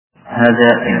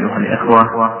هذا أيها الإخوة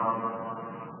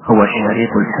هو الشريط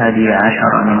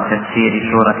 11 من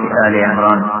تفسير سورة آل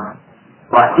عمران.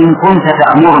 وإن كنت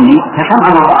تأمرني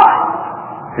فسمعا وطاعة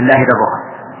في الله ضرها،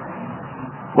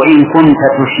 وإن كنت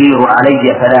تشير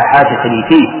علي فلا حاجة لي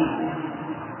فيه.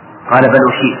 قال بل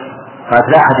أشير، قالت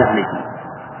لا حاجة لي فيه،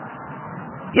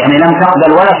 يعني لم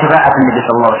تقبل ولا شفاعة النبي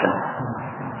صلى الله عليه وسلم،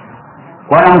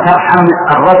 ولم ترحم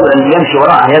الرجل الذي يمشي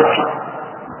وراءه يبكي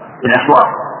في الأسواق.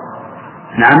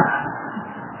 نعم،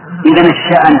 إذن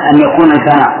الشأن أن يكون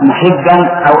الإنسان محبا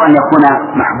أو أن يكون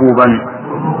محبوبا،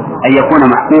 أن يكون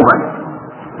محبوبا.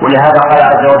 ولهذا قال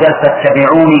عز وجل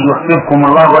فاتبعوني يحببكم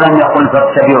الله، ولم يقل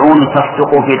فاتبعوني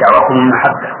تصدقوا في دعواكم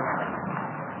المحبة،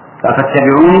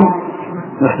 فاتبعوني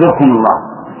يحببكم الله.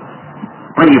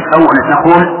 طيب، أولا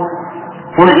نقول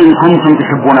قل إن كنتم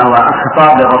تحبون الله،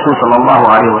 الخطاب للرسول صلى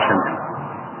الله عليه وسلم،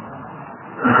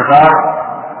 الخطاب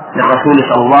للرسول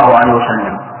صلى الله عليه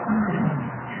وسلم.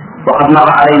 وقد مر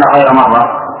علينا غير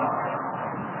مرة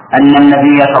أن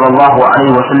النبي صلى الله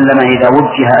عليه وسلم إذا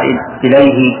وجه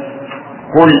إليه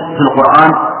قل في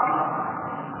القرآن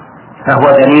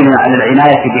فهو دليل على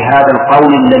العناية بهذا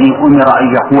القول الذي أمر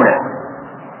أن يقوله،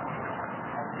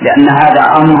 لأن هذا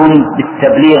أمر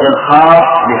بالتبليغ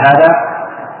الخاص بهذا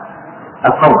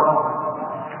القول.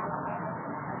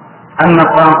 أما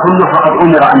القرآن كله فقد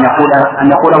أمر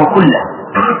أن يقوله كله،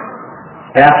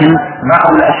 لكن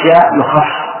بعض الأشياء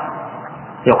يخص،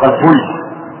 يقول كل،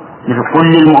 مثل كل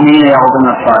المؤمنين يغضون من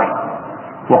أبصارهم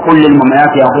وكل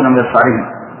المؤمنات يغضون من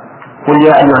أبصارهم، قل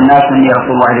يا أيها الناس إني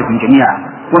رسول الله إليكم جميعا،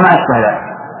 وما أشبه ذلك.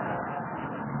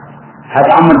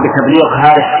 هذا أمر بتبليغ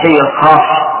هذا الشيء الخاص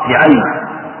بعينه،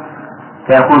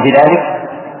 فيكون في ذلك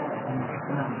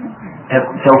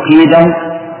توكيدا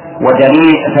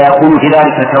ودليل، فيكون في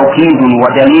ذلك توكيد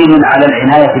ودليل على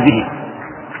العناية به،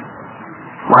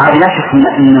 وهذه لا شك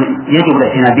أن يجب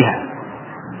الاعتناء بها.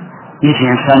 يجي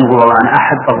إنسان يقول والله أنا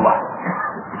أحب الله،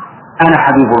 أنا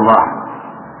حبيب الله،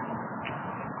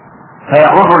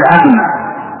 فيغر العالم،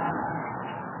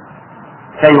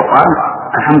 فيقال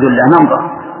الحمد لله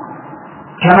ننظر.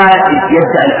 كما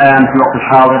يبدأ الآن في الوقت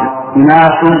الحاضر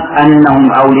ناس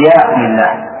أنهم أولياء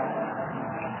لله،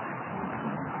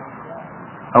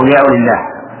 أولياء لله،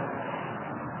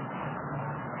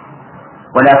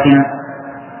 ولكن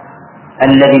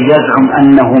الذي يزعم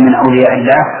أنه من أولياء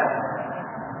الله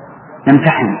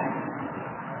نمتحن،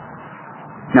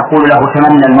 نقول له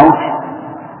تمنى الموت،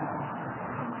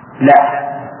 لا،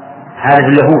 هذا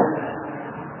اليهود.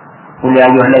 قل يا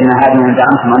أيها الذين هادوا إن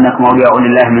زعمتم أنكم أولياء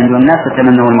لله من دون الناس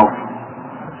فتمنوا الموت.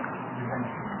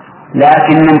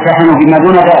 لكن نمتحن بما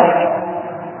دون ذلك،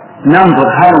 ننظر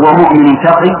هل هو مؤمن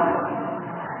تقي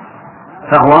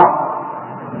فهو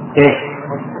إيش؟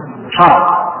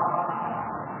 صادق.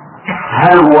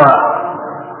 هل هو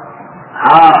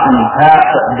عاصم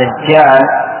فاسق دجال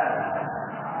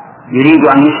يريد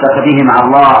أن يشرك به مع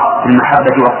الله في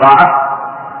المحبة والطاعة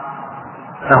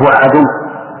فهو عدو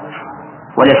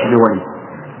وليس بولي،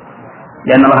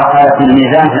 لأن الله قال في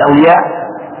الميزان في الأولياء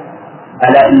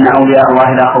ألا إن أولياء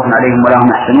الله لا خوف عليهم ولا هم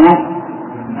يحزنون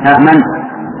من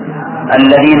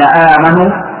الذين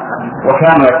آمنوا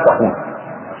وكانوا يتقون.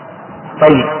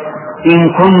 طيب، إن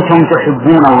كنتم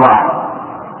تحبون الله،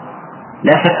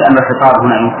 لا شك أن الخطاب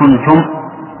هنا إن كنتم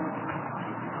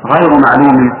غير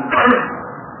معلوم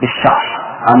بالشخص،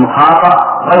 المخاطب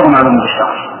غير معلوم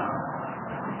بالشخص،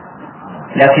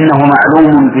 لكنه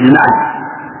معلوم بالمعنى.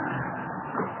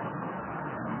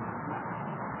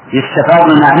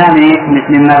 يستفاد من معناه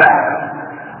مما بعد.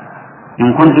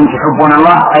 إن كنتم تحبون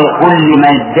الله أي كل من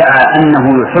ادعى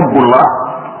أنه يحب الله،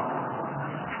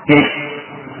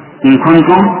 إن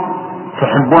كنتم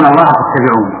تحبون الله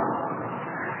فاتبعوني.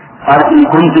 قال إن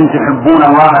كنتم تحبون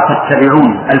الله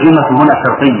فاتبعوني، الجملة هنا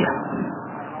شرطية،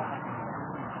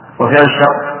 وفعل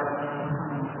الشرط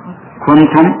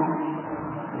كنتم،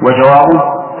 وجوابه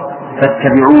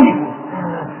فاتبعوني،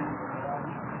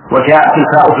 وجاءت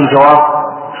الفاء في الجواب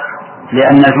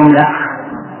لأن الجملة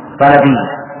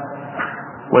طلبية،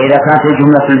 وإذا كانت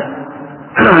الجملة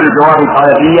الجواب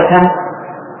طلبية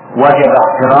وجب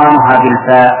اقترانها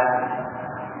بالفاء.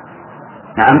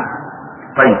 نعم.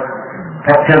 طيب،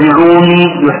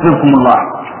 فاتبعوني يحببكم الله.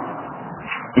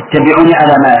 اتبعوني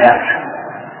على ماذا؟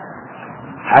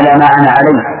 على ما أنا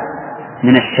عليه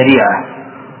من الشريعة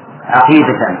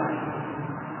عقيدة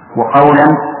وقولا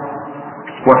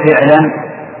وفعلا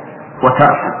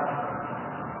وتركا.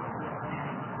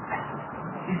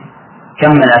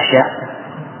 كم الأشياء؟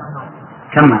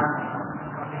 كم؟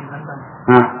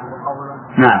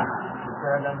 نعم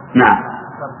نعم.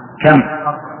 كم؟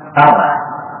 4.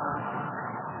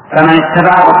 فمن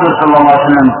اتبع الرسول صلى الله عليه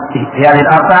وسلم في هذه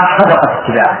 4 صدق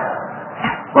اتباعه،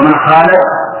 ومن خالف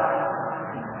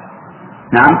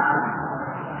نعم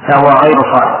فهو غير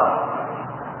صالح.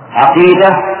 عقيدة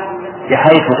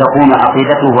بحيث تكون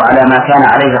عقيدته على ما كان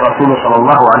عليه الرسول صلى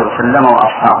الله عليه وسلم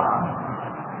وأصحابه،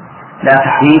 لا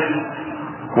تحريف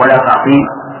ولا تعطيل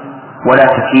ولا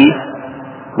تكييف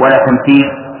ولا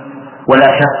تمثيل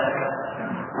ولا شك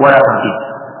ولا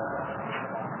ترتيب.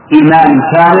 إيمان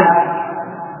كامل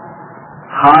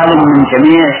خال من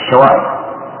جميع الشوائب،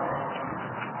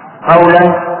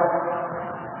 قولا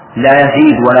لا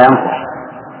يزيد ولا ينقص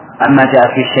عما جاء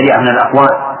في الشريعة من الأقوال،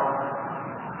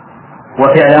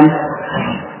 وفعلا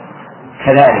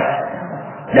كذلك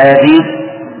لا يزيد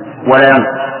ولا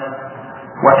ينقص،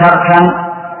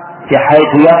 وتركا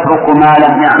بحيث يترك ما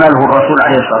لم يعمله الرسول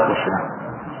عليه الصلاة والسلام.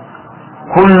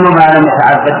 كل ما لم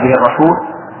يتعبد به الرسول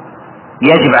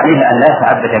يجب عليه أن لا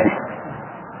يتعبد به،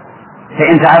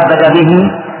 فإن تعبد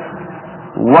به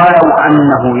ولو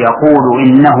أنه يقول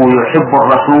إنه يحب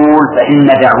الرسول فإن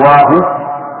دعواه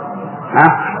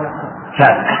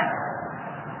كاذبة.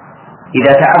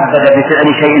 إذا تعبد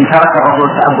بفعل شيء ترك الرسول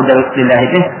التعبد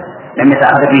لله به لم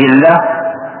يتعبد به لله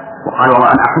وقال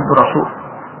والله أنا أحب الرسول،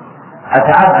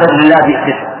 أتعبد لله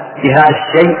بهذا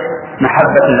الشيء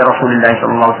محبة لرسول الله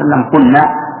صلى الله عليه وسلم، قلنا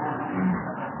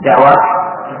دعوة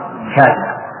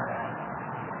كاذبة.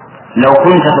 لو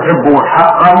كنت تحبه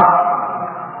حقا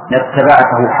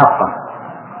لاتبعته حقا.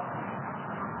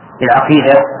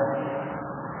 العقيدة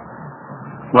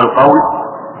والقول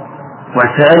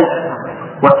والفعل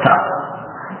والترك.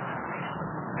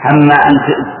 أما أن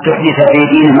تحدث في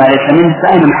دين ما ليس منه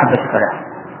فأين محبتك له؟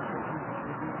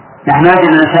 نحن نجد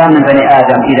الإنسان من بني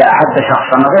آدم إذا أحب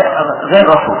شخصا غير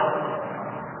رسول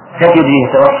تجد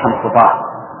يتوسم خطاه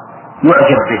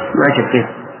يعجب به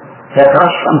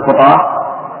فيترسم خطاه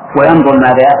وينظر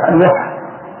ماذا يفعل ويفعل،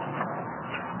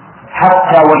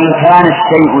 حتى وإن كان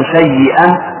الشيء سيئا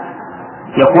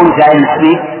يكون في عين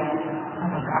الحبيب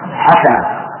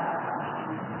حسنا،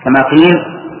 كما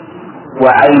قيل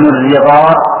وعين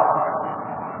الرضا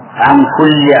عن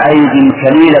كل عيب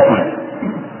كليلة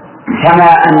كما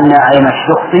أن عين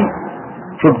الشخص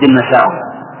تبدي المساوئ،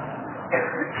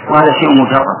 وهذا شيء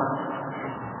مجرد.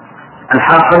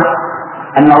 الحاصل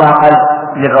أن الله قال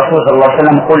للرسول صلى الله عليه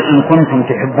وسلم قل إن كنتم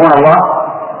تحبون الله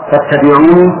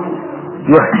فاتبعوني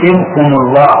يحببكم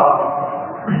الله.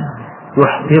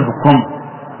 يحببكم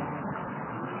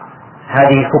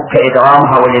هذه فك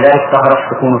إدغامها ولذلك ظهر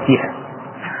السكون فيها.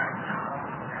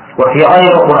 وفي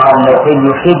غير القرآن لو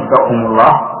قيل يحبكم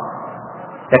الله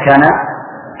لكان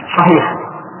صحيح،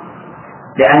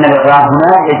 لأن الإدغام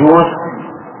هنا يجوز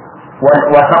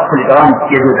وسقط الإدغام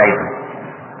يجوز أيضا.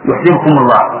 يحببكم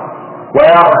الله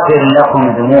ويغفر لكم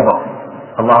ذنوبكم.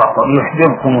 الله أكبر.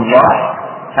 يحببكم الله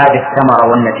هذه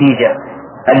الثمرة والنتيجة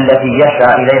التي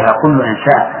يسعى إليها كل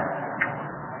إنسان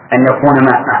أن يكون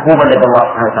محبوبا لدى الله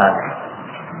سبحانه وتعالى.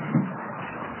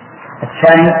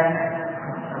 الثاني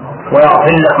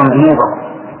ويغفر لكم ذنوبكم.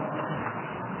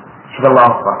 شوف الله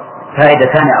أكبر،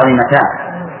 فائدتان عظيمتان: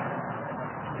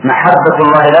 محبة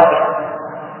الله لك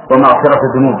ومغفرة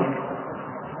ذنوبك.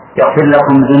 يغفر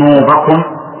لكم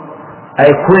ذنوبكم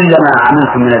أي كل ما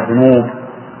عملتم من الذنوب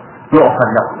يغفر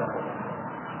لكم،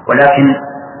 ولكن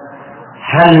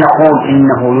هل نقول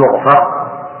إنه يغفر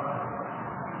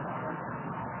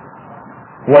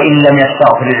وإن لم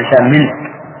يستغفر الإنسان منه؟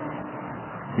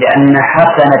 لأن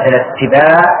حسنة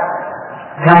الاتباع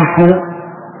تمحو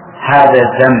هذا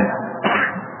الذنب،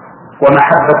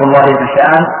 ومحبة الله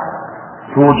للإنسان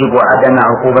توجب عدم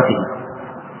عقوبته.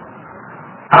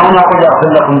 أو نقول يغفر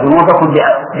لكم ذنوبكم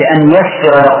بأن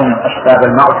يسر لكم أسباب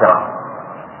المغفرة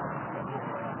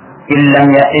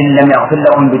إن لم يغفر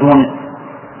لكم بدون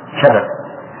سبب.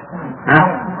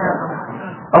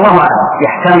 الله أعلم،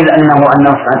 يحتمل أنه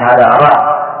سبحانه وتعالى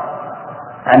أراد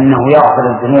أنه يغفر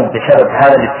الذنوب بسبب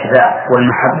هذا الاتباع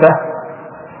والمحبة،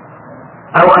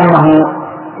 أو أنه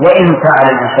وإن فعل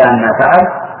الإنسان ما فعل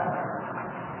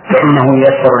فإنه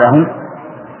ييسر له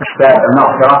أسباب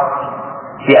المغفرة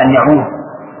في أن يعود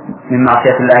من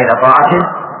معصية الله إلى طاعته.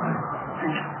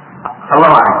 الله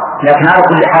أعلم، لكن على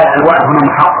كل حال الوعد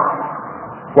هنا محقق،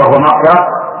 وهو مغفرة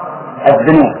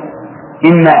الذنوب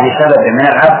إما لسبب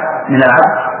من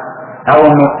العبد أو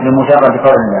لمجرد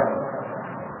فضل الله.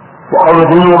 وقول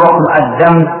ذنوبكم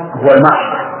الذنب هو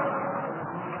المعصية،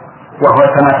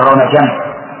 وهو كما ترون جمع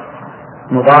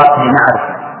مضاف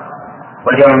لمعرفة،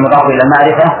 والجمع المضاف إلى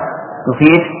المعرفة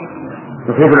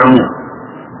يفيد العموم.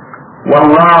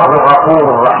 والله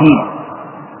غفور رحيم.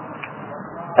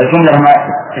 الجملة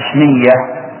اسمية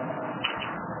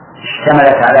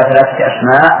اشتملت على 3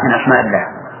 أسماء من أسماء الله: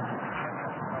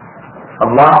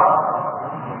 الله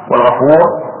والغفور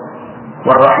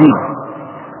والرحيم.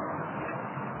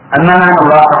 أما معنى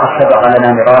الله فقد سبق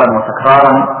لنا مرارا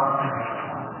وتكرارا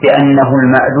بأنه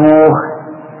المألوه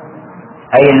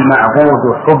أي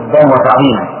المعبود حبا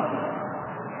وتعظيما،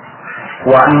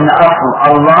 وأن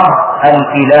أصل الله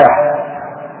الإله،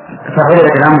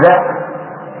 فحذفت الهمزة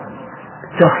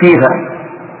تخفيفا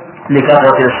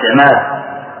لكثرة الاستعمال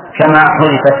كما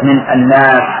حذفت من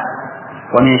الناس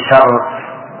ومن شر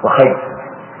وخير.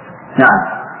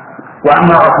 نعم.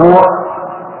 وأما غفور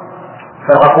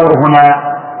فالغفور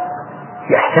هنا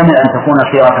يحتمل أن تكون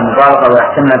صيغة مبالغة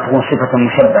ويحتمل أن تكون صفة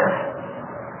مشبهة،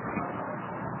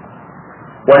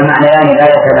 والمعنيان لا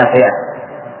يتنافيان،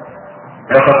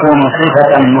 فتكون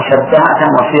صفة مشبهة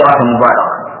وصيغة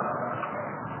مبالغة.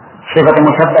 صفة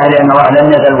مشبهة لأن الله لم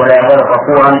يزل ولا يزال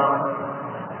غفورا،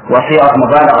 وصيغة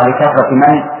مبالغة لكثرة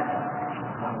من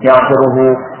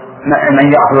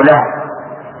يغفر له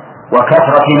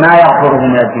وكثرة ما يغفره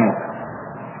من الذنوب.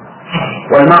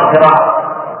 والمغفرة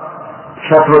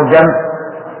ستر الذنب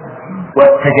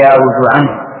والتجاوز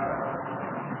عنه،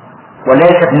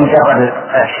 وليست مجرد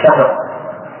الستر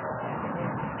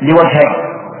لوجهين: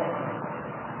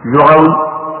 لغوي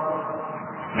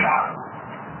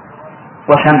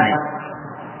وسمعي.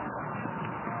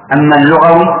 أما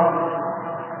اللغوي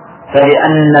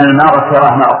فلأن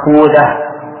المغفرة مأخوذة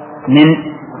من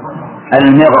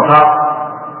المغفر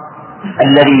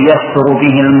الذي يستر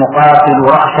به المقاتل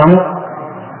رأسه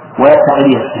ويتقي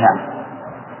به السهام،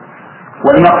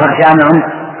 والمغفر جامع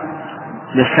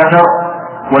للستر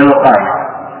والوقاية.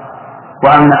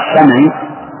 وأما السمع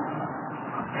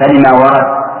فلما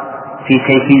ورد في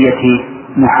كيفية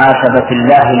محاسبة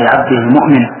الله لعبده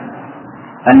المؤمن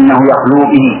أنه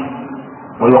يخلو به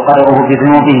ويقرره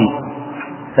بذنوبه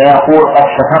فيقول: قد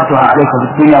سترتها عليك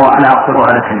في الدنيا وأنا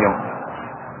أغفرها لك اليوم.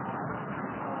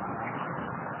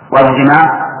 والجماع.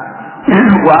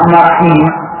 وأما رحيم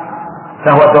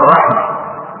فهو ذو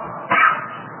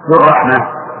الرحمة،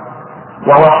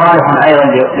 وهو صالح أيضا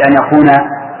لأن يكون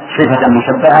صفة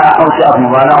مشبهة أو صفة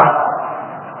مبالغة.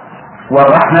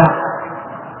 والرحمة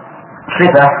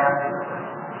صفة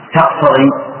تقتضي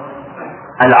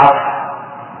العطف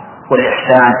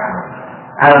والإحسان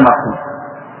على المقصود.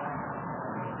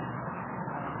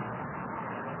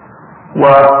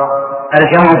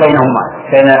 والجمع بينهما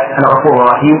بين الغفور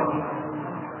والرحيم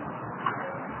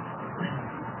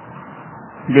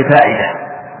لفائدة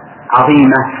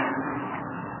عظيمة،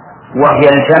 وهي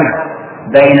الجمع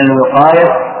بين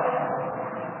الوقاية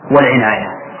والعناية،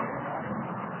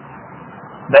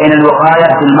 بين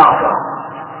الوقاية بالمغفرة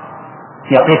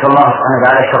يقيك الله سبحانه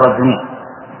وتعالى شر الذنوب،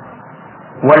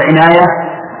 والعناية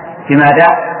بماذا؟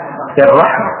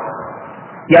 بالرحمة،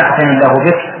 يعتني الله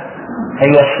بك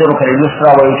فييسرك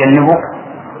لليسرى ويجنبك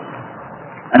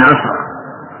العسرى.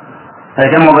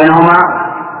 فالجمع بينهما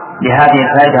لهذه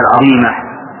الفائدة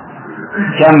العظيمة،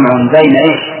 جمع بين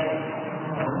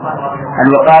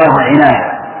الوقاية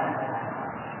والعناية.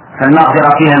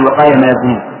 فالمغفرة فيها الوقاية من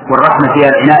الذنوب، والرحمة فيها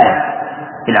العناية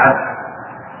بالعبد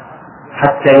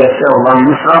حتى ييسر الله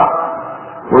اليسرى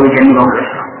ويجنبه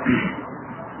العسرى.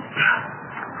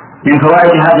 من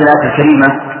فوائد هذه الآية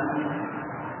الكريمة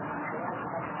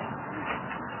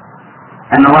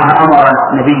أن الله أمر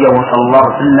نبيه صلى الله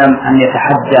عليه وسلم أن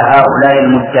يتحدى هؤلاء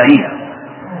المدعين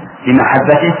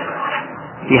بمحبته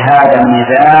بهذا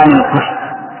الميزان القسط،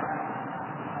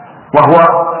 وهو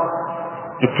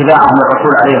اتباعهم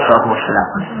للرسول عليه الصلاة والسلام.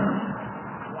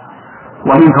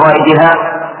 ومن فوائدها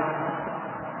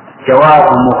جواز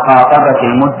مخاطبة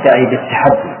المدعي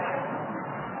بالتحدي،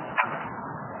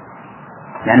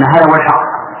 لأن هذا هو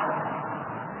الحق.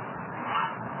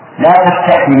 لا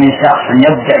تستحي من شخص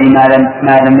يدعي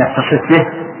ما لم يتصف به،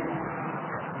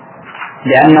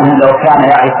 لأنه لو كان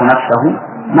يعرف نفسه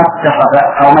ما اتصف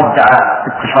أو ما ادعى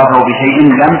اتصافه بشيء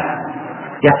لم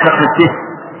يتصف به،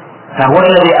 فهو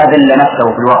الذي أذل نفسه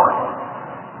في الواقع.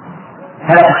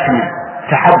 فلا تخشى،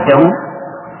 تحدوا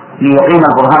ليقيم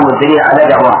البرهان والدليل على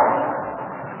دعواه.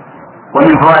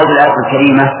 ومن فوائد الآية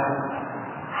الكريمة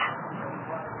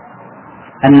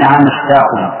أنها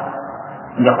مصداق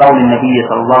لقول النبي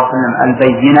صلى الله عليه وسلم: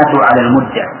 البينة على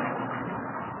المدعي.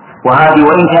 وهذه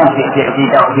وإن كانت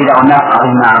في دعوى الناس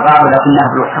عليهم مع بعض، لكنها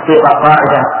في الحقيقة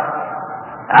قاعدة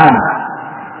عامة.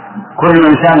 كل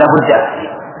إنسان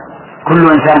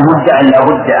مدع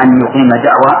لابد أن يقيم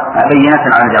دعوة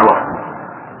بينة على دعوة.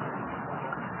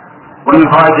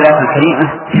 ومن فوائد الآية الكريمة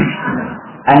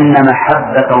أن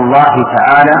محبة الله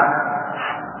تعالى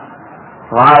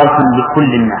غاية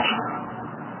لكل الناس،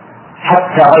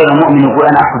 حتى غير المؤمن يقول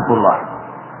أنا أحب الله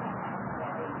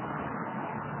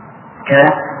كذا.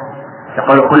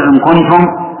 يقول: قل إن كنتم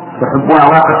تحبون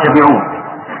الله فاتبعون.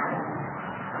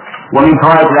 ومن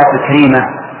فوائد الآية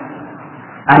الكريمة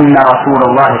أن رسول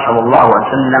الله صلى الله عليه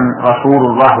وسلم رسول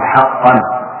الله حقا.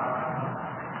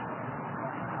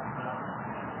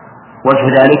 وجه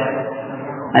ذلك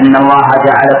أن الله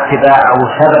جعل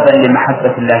اتباعه سببا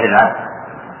لمحبة الله للعبد.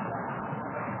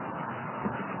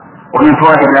 ومن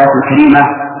فوائد الآية الكريمة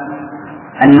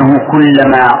أنه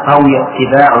كلما قوي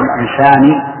اتباع الإنسان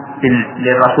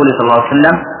للرسول صلى الله عليه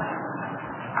وسلم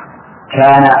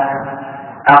كان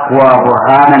أقوى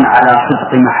برهانا على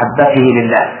صدق محبته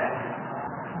لله،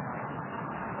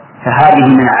 فهذه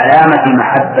من علامة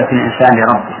محبة الإنسان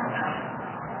لربه.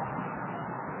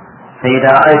 فإذا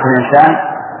رأيت الإنسان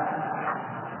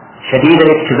شديد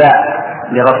الاتباع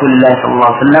لرسول الله صلى الله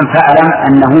عليه وسلم فاعلم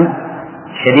أنه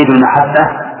شديد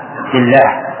المحبة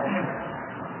لله.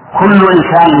 كل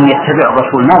إنسان يتبع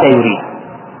الرسول ماذا يريد؟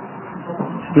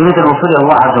 يريد الوصول إلى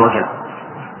الله عز وجل،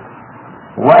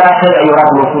 ولا شيء يراد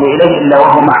الوصول إليه إلا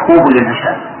وهو محبوب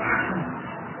للإنسان.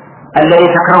 الذي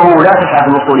تكرهه لا تسعى في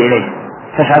الوصول إليه،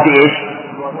 تسعى في إيش؟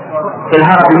 في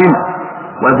الهرب منه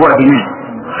والبعد منه.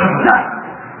 نعم.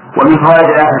 ومن فوائد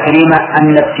الآية الكريمة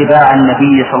أن اتباع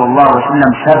النبي صلى الله عليه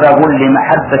وسلم سبب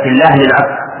لمحبة الله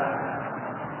للعبد،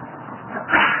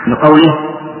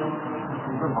 لقوله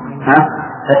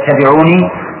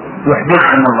فاتبعوني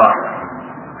يحببكم الله.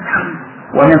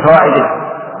 ومن فوائد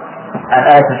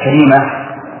الآية الكريمة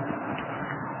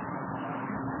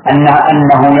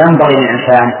أنه ينبغي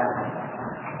للإنسان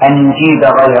أن يجيب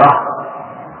غيره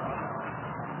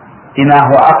بما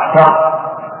هو أكثر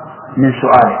من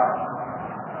سؤاله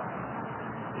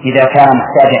إذا كان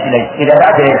محتاجا إليه، إذا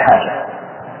بعد إليه الحاجة،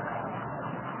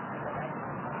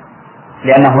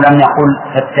 لأنه لم يقل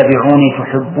فاتبعوني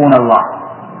تحبون الله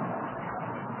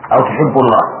أو تحبوا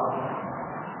الله،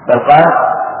 بل قال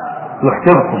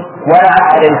يحببكم، ولا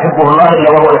أحد يحبه الله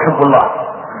إلا وهو يحب الله،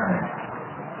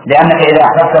 لأنك إذا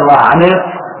أحببت الله عملت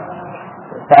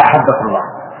فأحبك الله.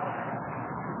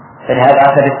 فلهذا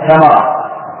أخذ الثمرة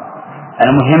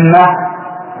المهمة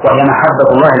وهي محبة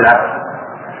الله للعبد.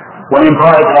 ومن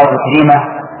فوائد الآية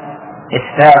الكريمة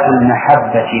إثبات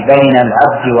المحبة بين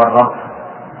العبد والرب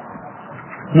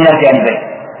من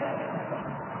الجانبين.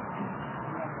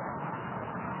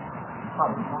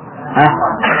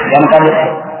 لأن قال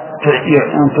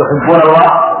تحبون الله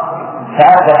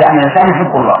فأثبت أن الإنسان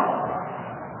يحب الله،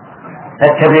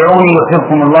 فاتبعوني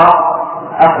يحبكم الله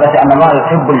أثبت أن الله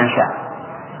يحب الإنسان،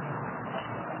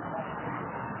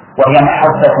 وهي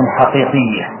محبة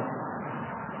حقيقية،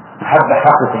 محبة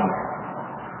حقيقية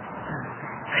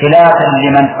خلافا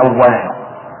لمن أولها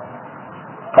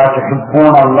قال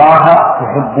تحبون الله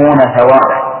تحبون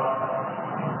ثوابه،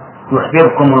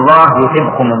 يحببكم الله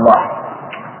يحبكم الله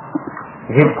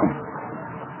يحبكم،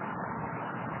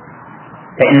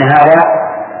 فإن هذا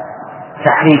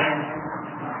تحريف.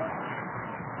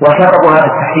 وسبب هذا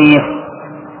التحريف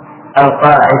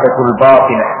القاعدة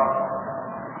الباطلة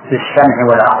في السمع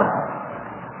والعقل،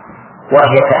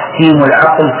 وهي تحكيم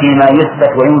العقل فيما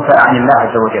يثبت وينفى عن الله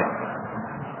عز وجل.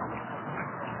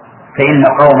 فإن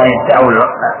قوم يدعوا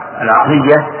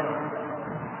العقلية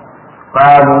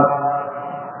قالوا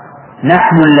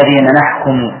نحن الذين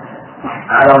نحكم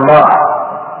على الله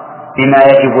بما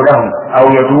يجب لهم أو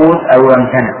يجوز أو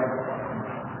يمتنع،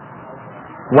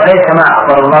 وليس ما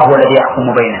أخبر الله هو الذي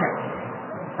يحكم بيننا.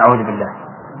 أعوذ بالله.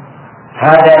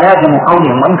 هذا لازم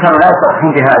قولهم، وإن كانوا لا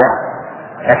يصرحون بهذا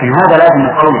لكن هذا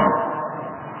لازم قولهم.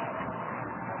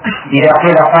 إذا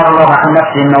قيل قال الله عن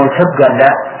نفسه إنه يحب قال لا،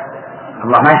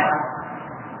 الله ما يحب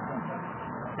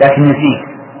لكن يفيه.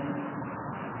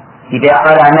 إذا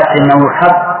قال عن نفسه إنه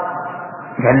يحب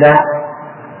قال لا،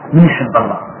 من يحب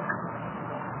الله؟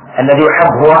 الذي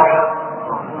يحب هو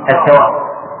الثواب.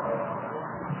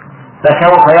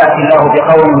 فسوف يأتي الله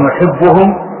بقوم يحبهم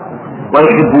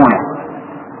ويحبونه.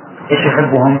 إيش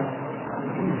يحبهم؟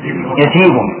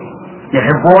 يجيبهم،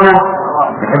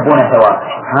 يحبون ثواب.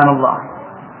 سبحان الله.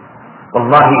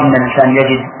 والله إن الإنسان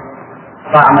يجد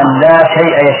طعما لا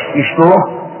شيء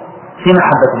يشتوه في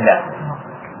محبة الله.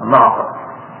 الله أكبر.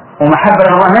 ومحبة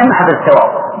الله ما هي محبة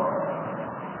الثواب.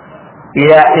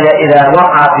 إذا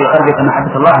وقع في قلبك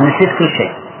محبة الله نسيت كل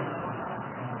شيء،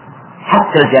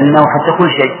 حتى الجنة وحتى كل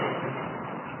شيء.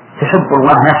 تحب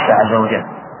الله نفسه عز وجل،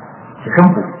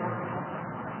 تحبه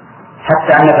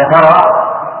حتى أنك ترى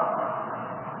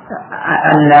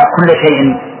أن كل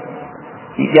شيء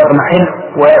يضمحل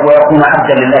ويكون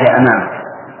عبدا لله أمامك.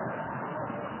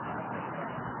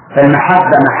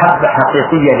 فالمحبة محبة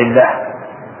حقيقية لله،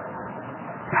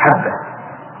 محبة.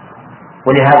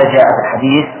 ولهذا جاء في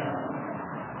الحديث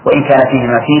وإن كان فيه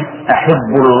ما فيه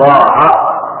أحب الله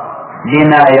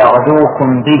لما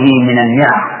يغدوكم به من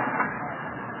النعم.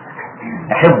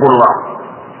 أحب الله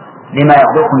لما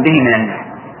يغدوكم به من النعم.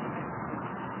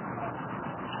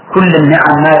 كل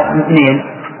النعم منين؟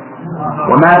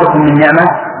 وما بكم من نعمة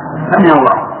فمن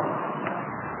الله.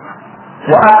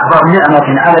 وأكبر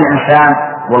نعمة على الإنسان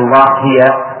والله هي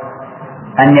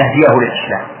أن يهديه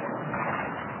للإسلام.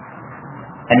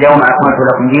 اليوم أكملت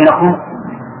لكم دينكم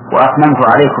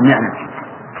وأتممت عليكم نعمتي.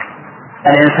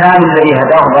 الإنسان الذي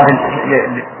هداه الله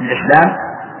للإسلام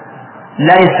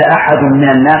ليس أحد من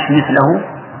الناس مثله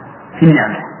في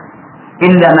النعمة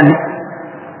إلا من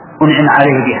أنعم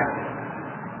عليه بها.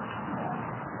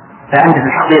 فأنت في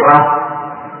الحقيقة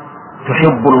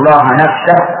تحب الله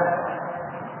نفسه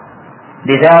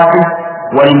لذاته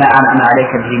ولما أنعم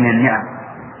عليك به من النعم،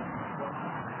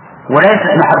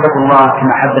 وليست محبة الله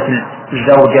كمحبة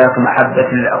الزوجة، كمحبة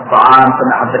الطعام،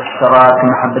 كمحبة الشراب،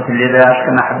 كمحبة اللباس،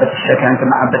 كمحبة السكن،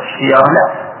 كمحبة السيارة.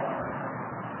 لا،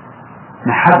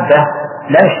 محبة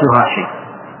لا يشبهها شيء.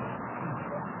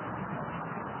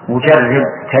 وجرب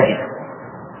تجد.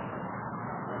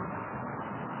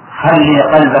 خلي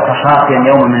قلبك صافيا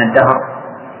يوما من الدهر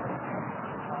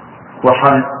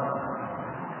وصل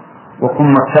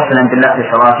وكن متصلا بالله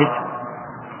في صلاتك،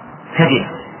 تجد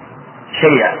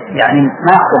شيئا يعني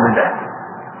ما أقول بالله،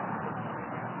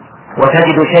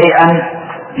 وتجد شيئا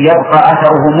يبقى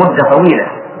أثره مدة طويلة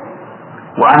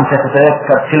وأنت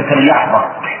تتذكر تلك اللحظة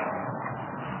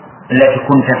التي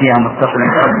كنت فيها متصلا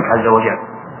بربك عز وجل.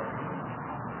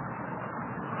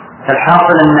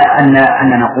 فالحاصل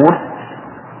أن نقول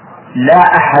لا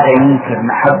أحد ينكر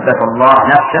محبة الله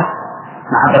نفسه،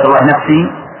 محبة الله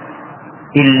نفسه،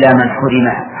 إلا من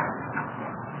حرمها.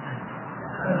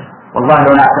 والله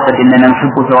لو نعتقد أننا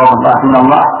نحب ثواب الله دون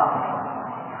الله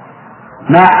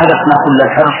ما حدثنا كل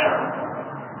الحرص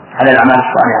على الأعمال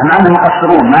الصالحة، مع أننا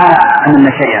مقصرون ما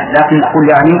عملنا شيئا، لكن نقول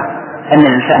يعني أن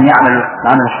الإنسان يعمل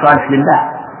العمل الصالح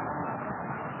لله،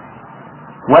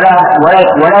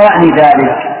 ولا يعني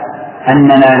ذلك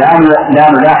أننا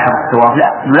لا نلاحظ الثواب،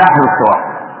 لا نلاحظ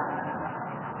الثواب.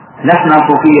 لسنا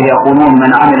صوفية يقولون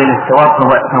من عمل للثواب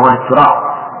فهو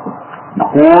التراب.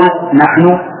 نقول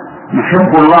نحن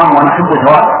نحب الله ونحب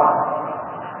ثوابه،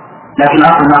 لكن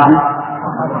الأصل ما هو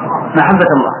محبة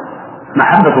الله،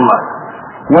 محبة الله.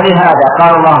 ولهذا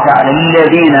قال الله تعالى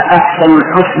للذين أحسنوا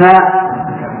الحسنى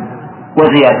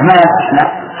وزيادة. ما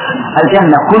الحسنى؟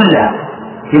 الجنة كلها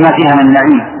فيما فيها من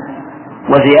نعيم،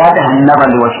 وزيادة النظر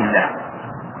لوجه الله،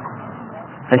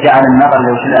 فجعل النظر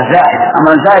لوجه الله زائد،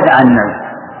 أمر زائد عن النعيم،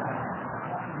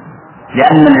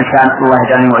 لأن الإنسان الله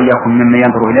يجعلني وإياكم ممن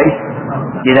ينظر إليه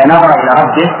إذا نظر إلى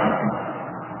ربه،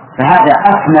 فهذا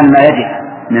أكمل ما يجب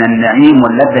من النعيم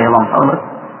واللذة يوم فضله.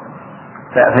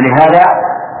 فلهذا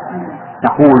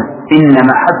نقول إن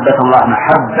محبة الله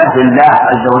محبة لله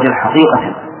عز وجل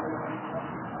حقيقة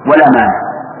ولا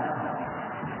مانع.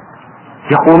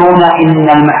 يقولون إن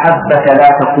المحبة لا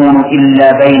تكون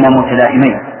إلا بين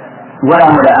متلائمين ولا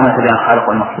ملائمة بين الخالق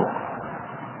والمخلوق.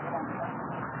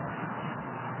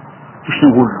 ايش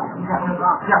نقول له؟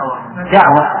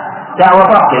 دعوة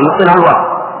باقية يبطلها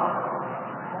الواقع.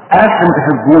 ألستم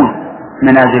تحبون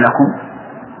منازلكم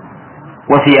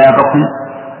وثيابكم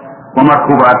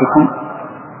ومركوباتكم؟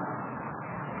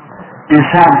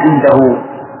 إنسان عنده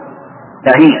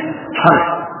بعير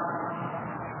حرف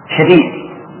شديد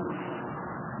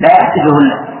لا يحتاجه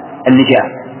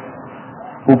اللجام،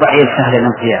 وبعير سهل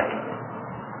الانقياد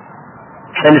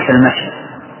سلس المشي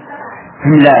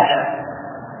هملاج،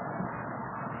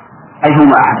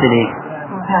 أيهما أحد إليه؟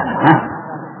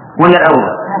 ولا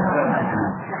الأول؟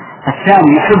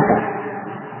 الثاني يحبه،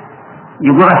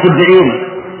 يقول أحب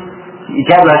بعيري،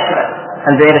 يجاب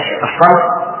البعير الصرف،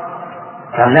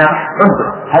 قال لا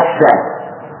انظر هذا الثاني.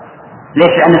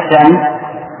 ليش؟ لأن الثاني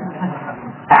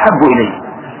أحب إليه.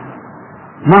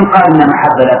 من قال إن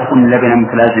المحبة لا تكون إلا بين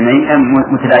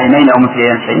متلائمين أو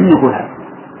متلائمين؟ نقول هذا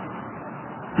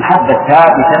محبة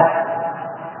ثابتة.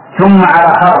 ثم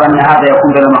على فرض أن هذا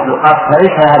يكون بين المخلوقات،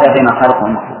 فليس هذا بين الخالق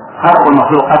والمخلوق. خالق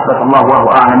والمخلوق أثبت الله وهو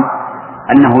أعلم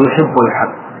أنه يحب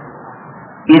ويحب.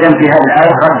 إذن في هذه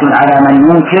الآية رد على من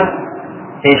ينكر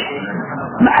إيش؟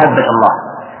 محبة الله،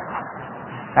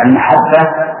 المحبة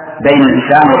بين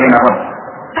الإنسان وبين الرب.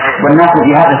 والناس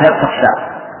في هذا ثلاث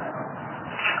أقسام: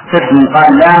 قسم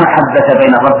قال لا محبة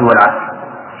بين الرب والعبد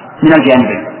من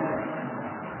الجانبين،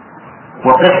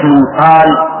 وقسم قال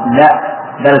لا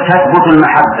بل تثبت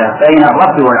المحبة بين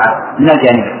الرب والعبد من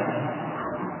الجانبين،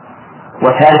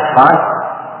 وثالث قال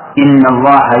إن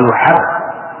الله يحب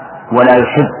ولا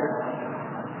يحب.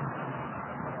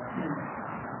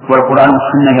 والقرآن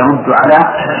والسنة يرد على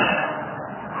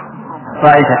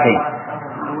طائفتين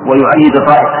ويؤيد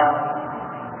طائفة.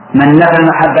 من نفى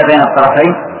المحبة بين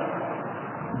الطرفين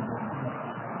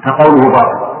فقوله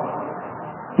باطل،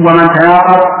 ومن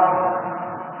تناقض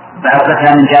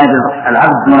فأثبتها من جانب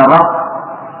العبد من الرب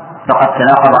فقد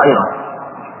تناقض أيضا،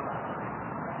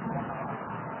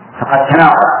 فقد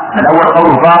تناقض. الأول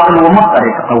قوله باطل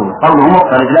ومضطرد، قوله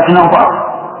مضطرد لكنه باطل،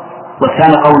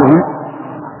 والثاني قوله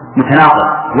متناقض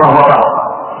وهو باطل.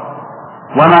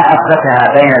 وما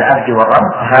أثبتها بين العبد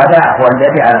والرب هذا هو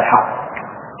الذي على الحق،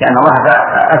 لأن الله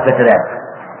أثبت ذلك.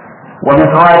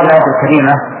 ومن فوائد الآية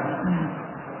الكريمة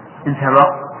انتهى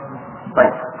الوقت.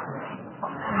 طيب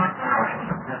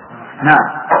نعم.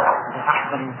 إذا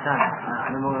حقق الإنسان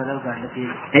الأمور الأربعة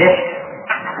التي إيش؟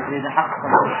 إذا حقق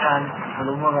الإنسان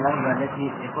الأمور الأربعة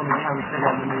التي يكون بها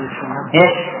متبع من السنة.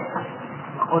 إيش؟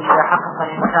 أقول إذا حقق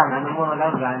الإنسان الأمور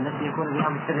الأربعة التي يكون بها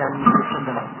متبع من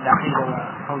السنة العقيدة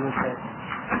وقول الشيء،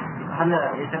 هل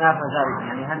يتنافى ذلك؟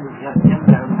 يعني هل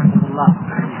يمنع محمد الله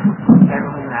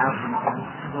فعله من عاصم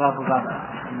صغار بعض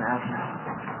المعاصي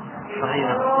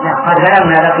صغيرة؟ لا، هذا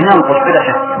كلامنا لكن ينقص بلا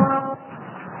شك.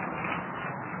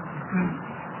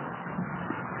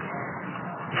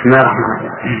 بسم الله الرحمن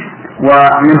الرحيم.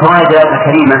 ومن فوائد الآية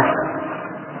الكريمة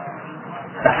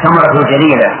الثمرة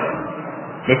الجليلة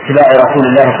لاتباع رسول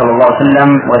الله صلى الله عليه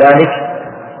وسلم، وذلك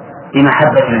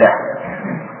بمحبة الله.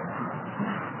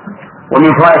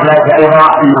 ومن فوائد الآية أيضا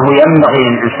أنه ينبغي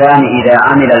للإنسان إذا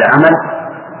عمل العمل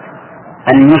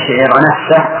أن يشعر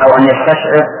نفسه أو أن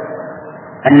يستشعر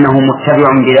أنه متبع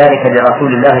بذلك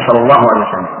لرسول الله صلى الله عليه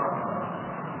وسلم،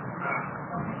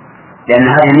 لأن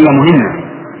هذه النية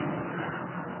مهمة.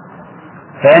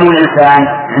 فينوي الإنسان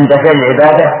عند فعل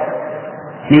العبادة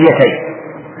نيتين: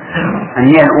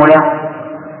 النية الأولى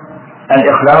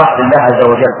الإخلاص لله عز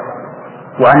وجل،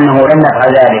 وأنه لن يفعل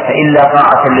ذلك إلا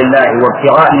طاعة لله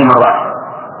وابتغاء لمرضاته.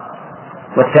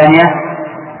 والثانية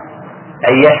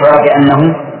أن يشعر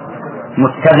بأنه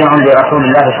متبع لرسول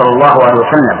الله صلى الله عليه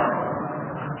وسلم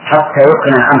حتى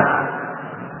يتقن العمل،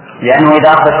 لأنه إذا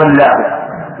أخلص لله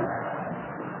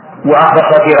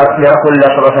وأخلص لرسول الله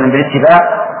صلى الله عليه وسلم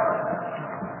بالاتباع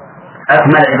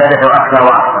أكمل عبادته أكثر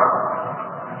وأكثر.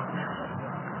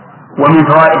 ومن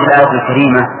فوائد الآية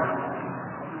الكريمة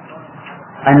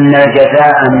أن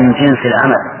الجزاء من جنس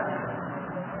العمل،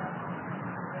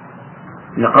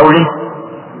 لقوله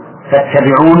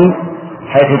فاتبعوني،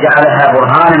 حيث جعلها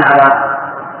برهانا على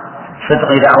صدق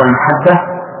دعوى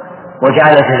المحبة،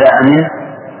 وجعل الجزاء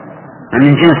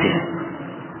من جنسه،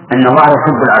 أن الله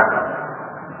يحب العبد.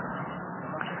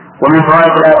 ومن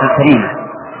فوائد الآية الكريمة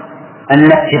أن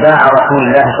اتباع رسول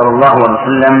الله صلى الله عليه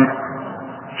وسلم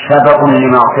سبب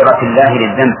لمغفرة الله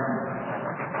للذنب،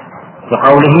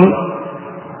 بقوله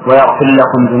ويغفر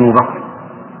لكم ذنوبكم.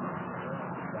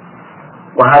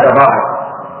 وهذا ظاهر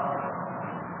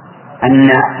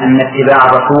أن اتباع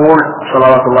الرسول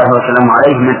صلوات الله وسلامه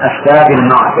عليه من أسباب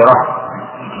المغفرة.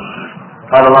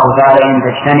 قال الله تعالى إن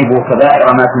تجتنبوا كبائر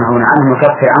ما تنهون عنه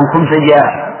نكفر عنكم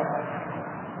سيئات.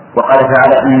 وقال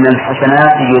تعالى إن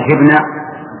الحسنات يذهبن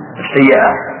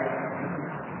السيئات.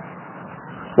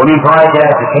 ومن فوائد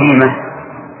الآية الكريمة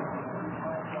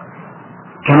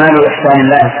كمال إحسان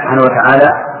الله سبحانه وتعالى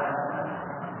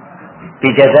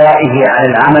بجزائه على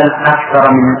العمل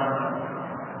أكثر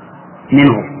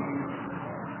منه،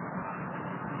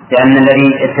 لأن الذي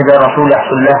يتبع الرسول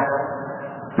يحصل له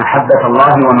محبة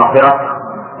الله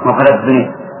ومغفرة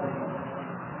الذنوب.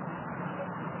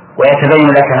 ويتبين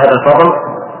لك هذا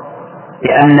الفضل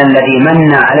لأن الذي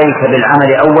من عليك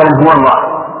بالعمل أولا هو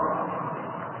الله،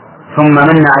 ثم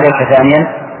من عليك ثانيا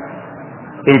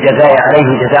بالجزاء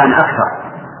عليه جزاء أكثر.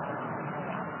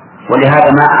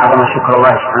 ولهذا ما أعظم شكر الله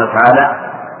سبحانه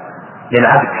وتعالى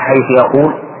للعبد، حيث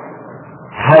يقول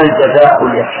هل جزاء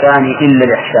الإحسان إلا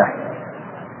الإحسان،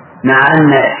 مع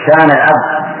أن إحسان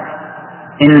العبد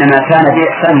إنما كان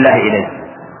بإحسان الله إليه،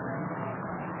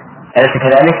 أليس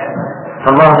كذلك؟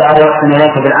 فالله تعالى يحسن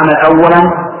إليك بالعمل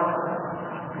أولا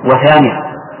وثانيا،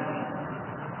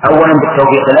 أولا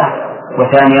بالتوفيق له،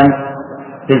 وثانيا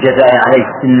بالجزاء عليه.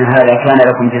 إن هذا كان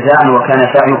لكم جزاء وكان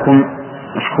سعيكم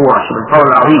مشكورا. شوف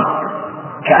الفضل العظيم،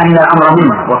 كأن الأمر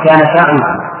منه وكان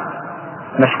سعيكم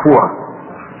مشكورا،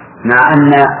 مع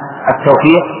أن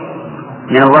التوفيق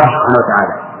من الله سبحانه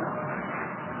وتعالى.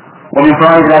 ومن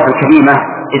فوائد الآية الكريمة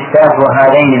إثبات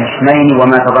هذين الاسمين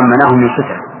وما تضمناه من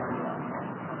ستر،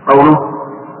 قوله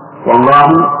والله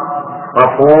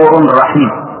غفور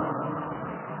رحيم،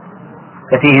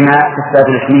 ففيهما إثبات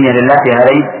الاسمية لله في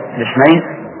هذين الاسمين،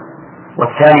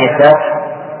 والثاني إثبات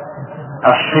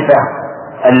الصفة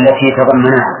التي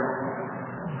تضمناها.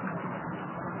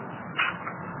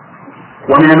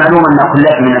 ومن المعلوم أن كل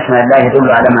اسم من أسماء الله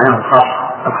يدل على معناه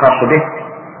الخاص به،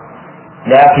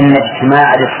 لكن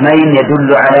اجتماع الاسمين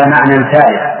يدل على معنى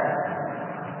ثالث،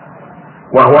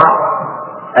 وهو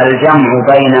الجمع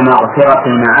بين مغفرة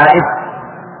المعائب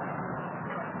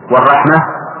والرحمة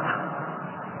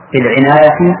في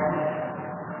العناية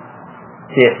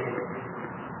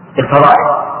في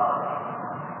الفضائل،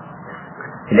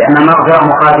 لأن المغفرة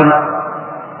مقابل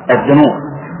الذنوب،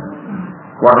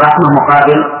 والرحمة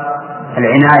مقابل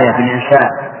العناية بالإنسان،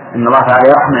 إن الله تعالى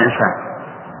يرحم الإنسان،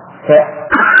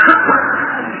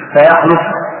 فيخلف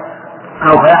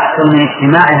أو فيحصل من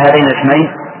اجتماع هذين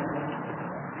الاسمين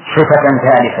صفة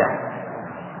ثالثة،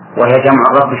 وهي جمع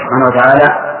الرب سبحانه وتعالى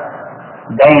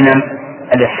بين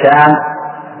الإحسان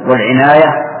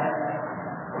والعناية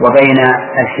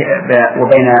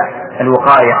وبين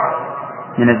الوقاية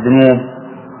من الذنوب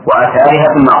وآثارها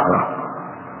في المعصية.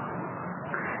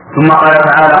 ثم قال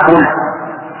تعالى: قل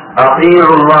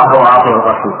أطيعوا الله وأطيعوا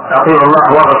الرسول، أطيعوا الله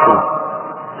والرسول.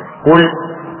 قل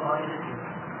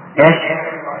إيش؟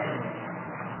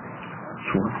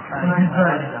 شو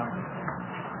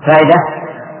فائدة؟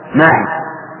 ما هي؟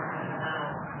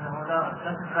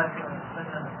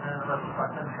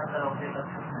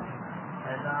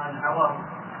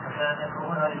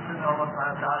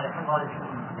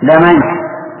 لا، ما يمكن،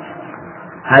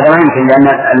 هذا ما يمكن،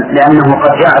 لأنه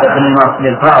قد جعل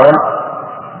للفاعل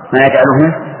ما يجعله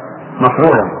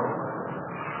مفعولا،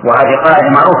 وهذه قاعدة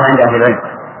معروفة عند أهل العلم.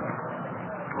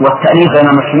 والتأليف بين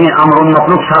المسلمين أمر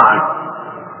مطلوب شرعا،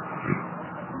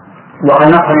 وقد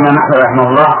نص الإمام أحمد رحمه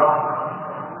الله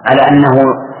على أنه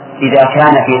إذا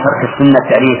كان في ترك السنة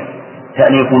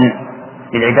تأليف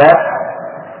للعباد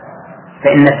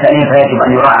فإن التأليف يجب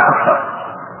أن يراعى أكثر،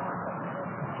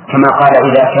 كما قال: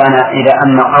 إذا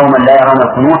أن قوما لا يرون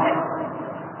القنوت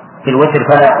في الوتر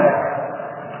فلا،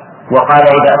 وقال: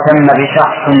 إذا أتم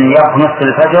بشخص يقنط في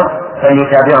الفجر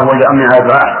فليتابعه وليؤمن على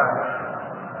دعائه.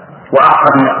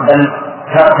 وآخر بل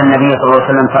ترك النبي صلى الله عليه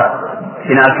وسلم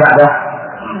بناء الكعبة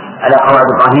على قواعد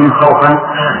إبراهيم خوفا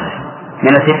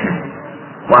من الفتنة.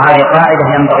 وهذه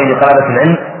قاعدة ينبغي لطلبة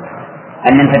العلم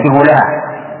أن ينتبهوا لها،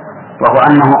 وهو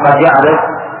أنه قد يعرض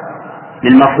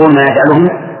للمفعول ما يجعله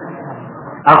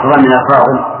أفضل من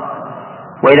الفاضل.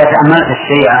 وإذا تأملت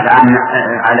الشيء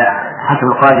على حسب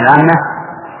القواعد العامة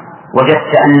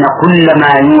وجدت أن كل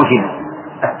ما يوجب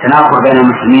التناقض بين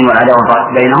المسلمين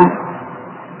والعداوة بينهم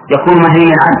يكون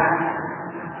منهيا عنه.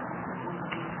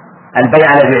 البيع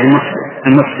على بيع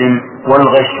المسلم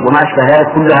والغش وما أشبه ذلك،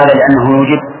 كل هذا لأنه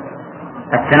يوجب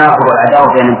التناقض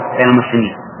والعداوة بين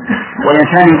المسلمين.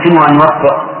 والإنسان يمكنه أن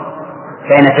يوفق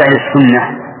بين فعل السنة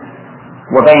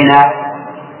وبين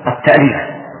التأليف،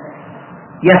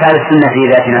 يفعل السنة في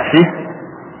ذات نفسه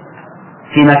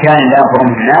في مكان لا ينظر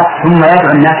منه الناس، ثم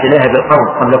يدعو الناس إليها بالقول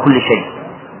قبل كل شيء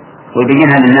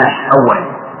ويبينها للناس أولا،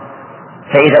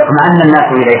 فإذا اطمأن الناس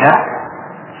إليها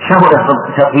سهل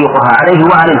تطبيقها عليه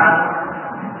وعليه.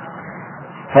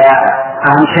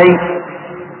 فأهم شيء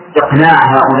إقناع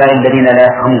هؤلاء الذين لا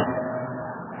يفهمون،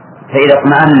 فإذا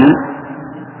اطمأنوا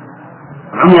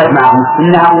عميت معهم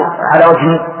السنة على وجه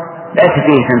ليس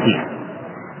فيه تمثيل.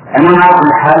 المهم على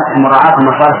كل حال مراعاة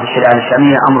المصالح في الشريعة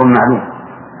الإسلامية أمر معلوم،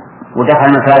 ودفع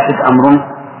المفاسد أمر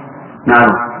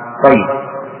معلوم. طيب،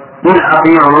 قل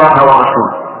أطيعوا الله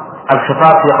ورسوله،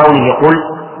 الخطاب في قوله قل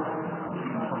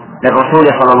للرسول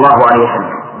صلى الله عليه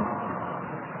وسلم،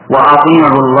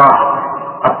 وأطيعوا الله.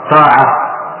 الطاعة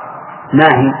ما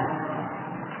هي؟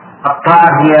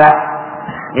 الطاعة هي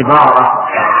عبارة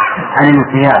عن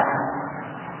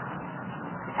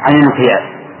الانقياد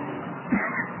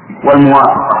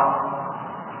والموافقة،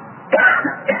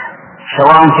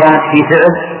 سواء كانت في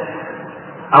فعل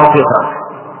أو في ترك.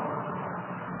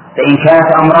 فإن كانت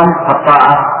أمرا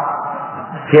فالطاعة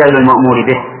فعل المأمور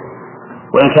به،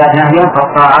 وإن كانت نهيا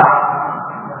فالطاعة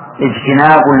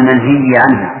اجتناب المنهي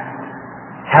عنه،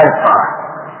 هذا الطاعة.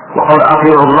 وقول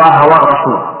أطيعوا الله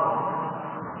والرسول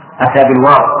أتى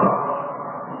بالواو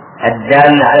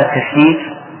الدال على التشريف،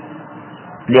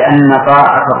 لأن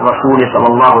طاعة الرسول صلى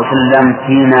الله عليه وسلم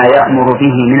فيما يأمر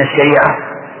به من الشريعة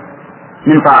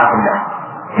من طاعة الله،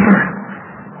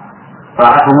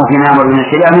 طاعته فيما يأمر من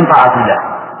الشريعة من طاعة الله.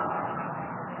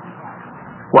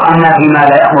 وأما فيما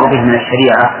لا يأمر به من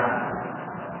الشريعة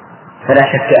فلا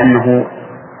شك أنه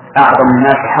أعظم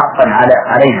الناس حقا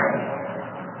علينا،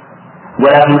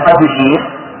 ولكن قد يشير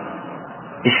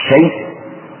الشيء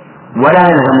ولا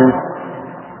يلزم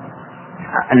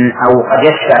أو قد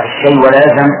يشفع الشيء ولا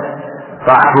يلزم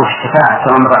طاعته في الشفاعة،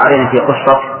 كما مر علينا في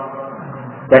قصة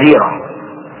بريرة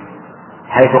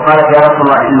حيث قالت: يا رسول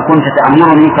الله إن كنت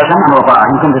تأمرني فسمعا وطاعة،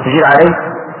 إن كنت تشير عليه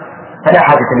فلا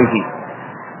حاجة لي فيه.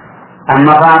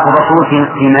 أما طاعة الرسول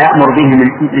فيما يأمر به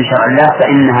من شرع الله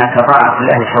فإنها كطاعة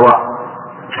الله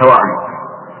سواء.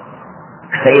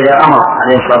 فإذا أمر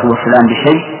عليه الصلاة والسلام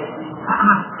بشيء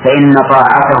فإن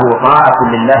طاعته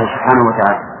طاعة لله سبحانه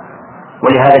وتعالى،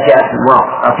 ولهذا جاءت الواو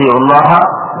أطيعوا الله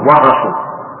والرسول.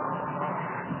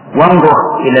 وانظر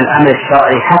إلى الأمر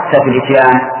الشرعي حتى في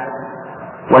الإتيان،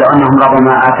 ولو أنهم رضوا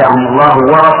ما آتاهم الله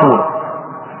ورسوله،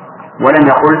 ولم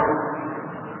يقل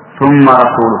ثم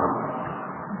رسوله،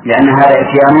 لأن هذا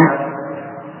إتيان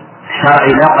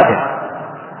شرعي لا قدر.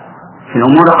 في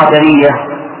الأمور القدرية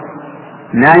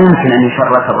لا يمكن أن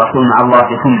يشرك الرسول مع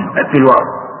الله ثم في الوقت.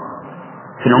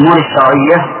 في الأمور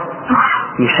الشرعية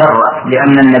يشرع،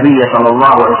 لأن النبي صلى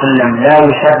الله عليه وسلم لا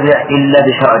يشرع إلا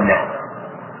بشرع الله،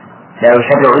 لا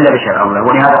يشرع إلا بشرع الله.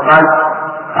 ولهذا قال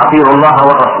أطيعوا الله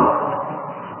والرسول،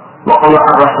 وقول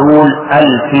الرسول أل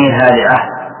فيها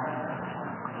لعهد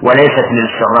وليست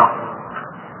للشرع.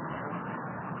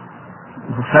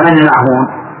 فمن المعهود؟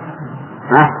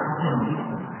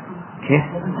 كيف؟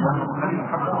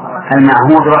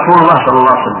 المعهود رسول الله صلى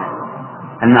الله عليه وسلم،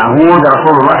 المعهود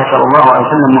رسول الله صلى الله عليه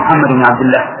وسلم محمد بن عبد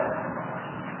الله.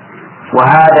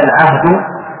 وهذا العهد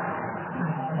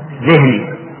ذهني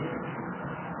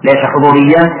ليس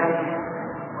حضوريا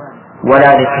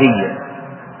ولا ذكريا،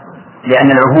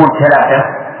 لأن العهود ثلاثة: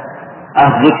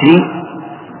 عهد ذكري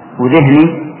وذهني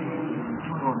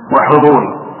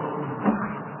وحضوري.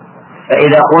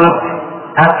 فإذا قلت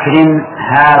أكرم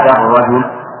هذا الرجل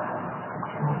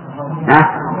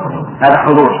هذا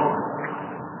حضوري،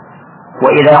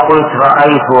 وإذا قلت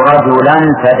رأيت رجلا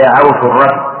فدعوت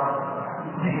الرجل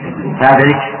هذا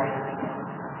ذكر،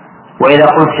 وإذا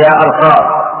قلت جاء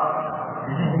القاضي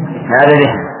هذا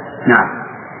ذهن. نعم.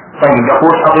 طيب،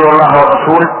 يقول أطيعوا الله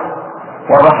والرسول.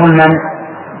 والرسول من؟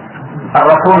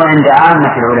 الرسول عند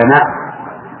عامة العلماء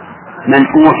من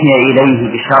أوحي إليه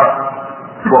بشرع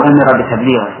وأمر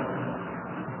بتبليغه،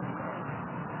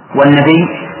 والنبي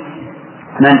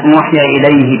من أوحي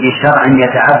إليه بشرع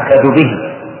يتعبد به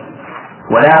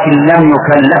ولكن لم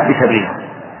يكلف بتبليغه.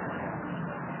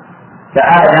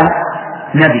 فآدم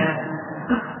نبي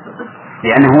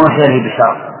لأنه أوحي إليه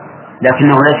بشرع،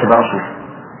 لكنه ليس برسول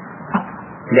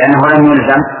لأنه لم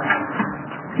يلزم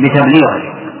بتبليغه،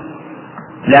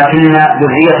 لكن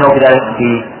ذريته في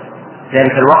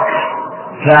ذلك الوقت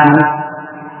كانوا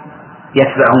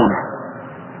يتبعونه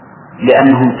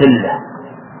لأنهم قلة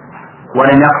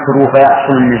ولم يقصروا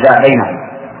فيحصل النزاع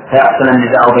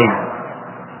بينهم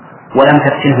ولم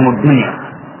تفتنهم الدنيا،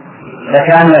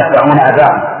 فكانوا يتبعون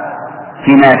أباهم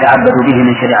فيما يتعبد به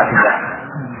من شريعة الله.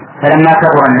 فلما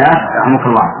كثر الناس رحمك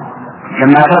الله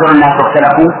لما كثر الناس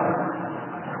واختلفوا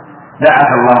بعث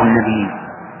الله النبيين،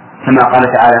 كما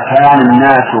قال تعالى كان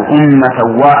الناس أمة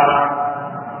واحدة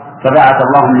فبعث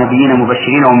الله النبيين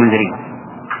مبشرين ومنذرين.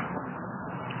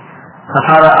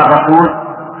 فصار الرسول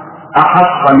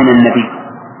أخص من النبي،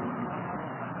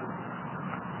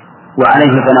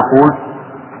 وعليه فنقول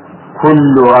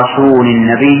كل رسول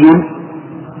نبي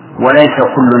وليس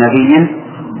كل نبي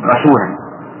رسولا.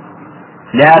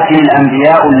 لكن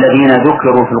الأنبياء الذين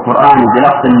ذكروا في القرآن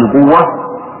بلفظ النبوة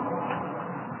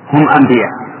هم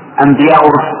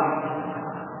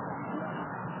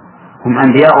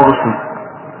أنبياء رسل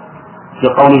في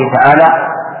قوله تعالى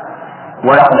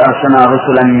ولقد أرسلنا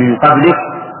رسلا من قبلك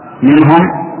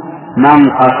منهم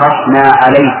من قصصنا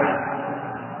عليه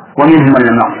ومنهم من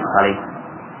لم نقصص عليه.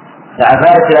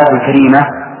 فأفادت الآية الكريمة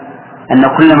أن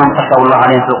كل من قصه الله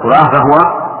عليه في القرآن فهو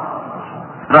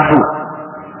رسول،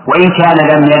 وإن كان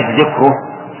لم يرد ذكره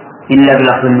إلا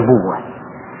بلفظ النبوة.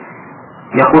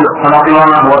 يقول فأطيعوا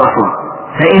الله والرسول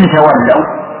فإن تولوا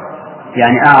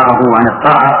يعني أعرضوا عن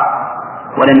الطاعة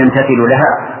ولم يمتثلوا لها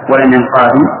ولم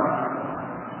ينقادوا،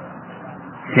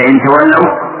 فإن تولوا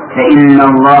فإن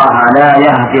الله لا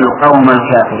يهدي القوم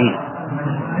الكافرين.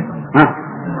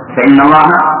 فإن الله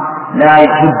لا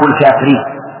يحب الكافرين.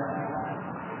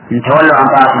 إن تولوا عن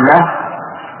طاعة الله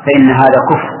فإن هذا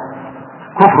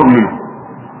كفر منه،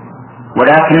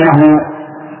 ولكنه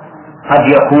قد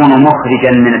يكون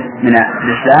مخرجا من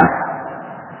الإسلام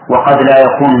وقد لا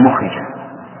يكون مخرجا.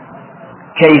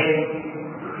 كيف؟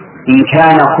 إن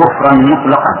كان كفرا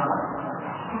مطلقا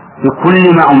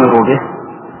بكل ما أمروا به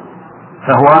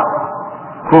فهو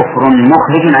كفر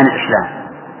مخرج عن الإسلام،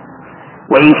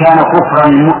 وإن كان كفرا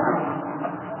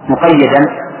مقيدا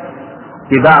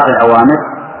ببعض الأوامر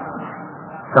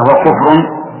فهو كفر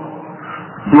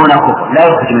دون كفر لا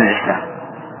يخرج من الإسلام.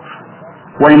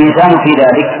 والميزان في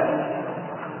ذلك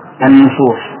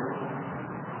النصوص،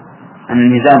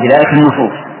 الميزان في ذلك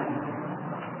النصوص،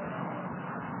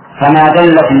 فما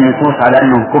دلت النصوص على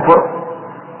أنه كفر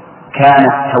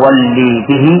كان التولي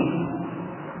به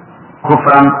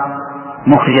كفرا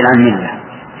مخرجا عن الملة،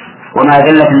 وما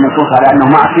دلت النصوص على أنه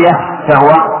معصية فهو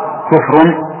كفر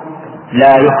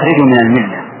لا يخرج من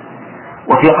الملة.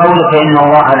 وفي قوله فإن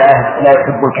الله لا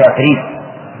يحب الكافرين،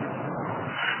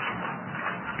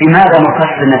 لماذا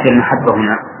نفصل المحبة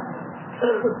هنا؟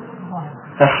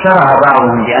 فسرها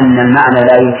بعضهم بأن المعنى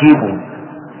لا يجيبه،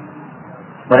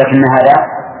 ولكن هذا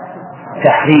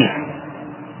تحريف،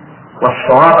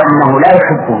 والصواب أنه لا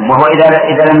يحبهم، وهو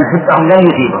إذا لم يحبهم لا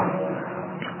يجيبهم،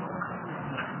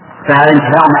 فهذا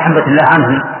انتفاع محبة الله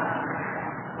عنهم.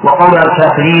 وقول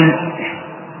الكافرين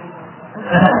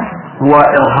هو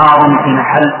إظهار في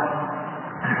محل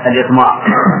الإطماع،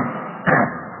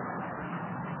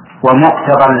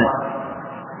 ومقتضى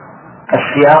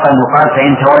السياق أن يقال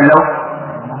فإن تولوا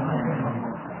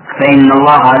فإن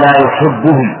الله لا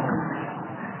يحبهم،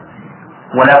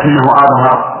 ولكنه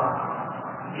أظهر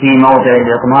في موضع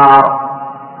الإضمار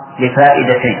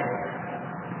لفائدتين،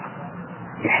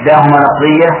 إحداهما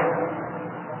لفظية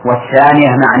والثانية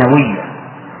معنوية.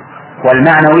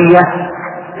 والمعنوية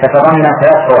تتضمن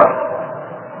 3 فوائد.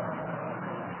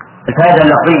 الفائدة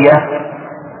اللفظية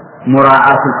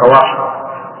مراعاة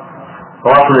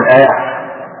فواصل الآيات،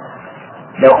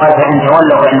 لو قال فإن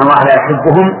تولوا فإن الله لا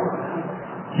يحبهم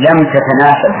لم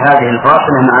تتناسب هذه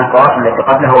الفاصلة مع الفواصل التي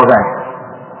قبلها وبعدها.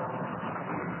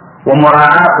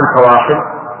 ومراعاة الفواصل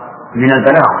من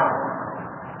البلاغة.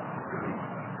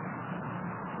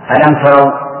 ألم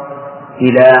تروا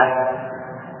إلى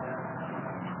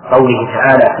قوله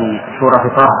تعالى في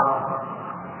سورة طه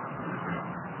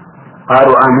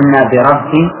قالوا آمنا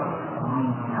برب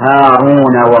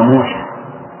هارون وموسى،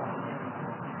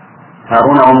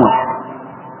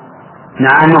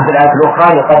 مع أنه في الآية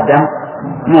الأخرى يقدم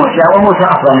موسى، وموسى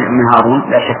أفضل من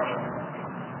هارون لا شك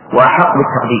وأحق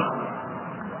بالتقديم،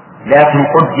 لكن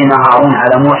قدم هارون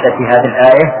على موسى في هذه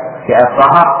الآية في آية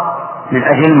طه من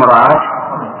أجل مراعاة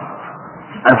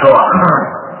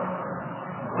الفواصل.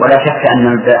 ولا شك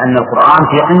أن القرآن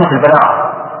في قمة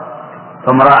البلاغة،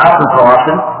 فمراعاة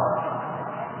الفواصل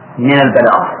من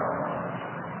البلاغة.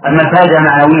 أما الفائدة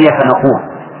المعنوية فنقول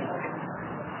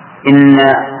إن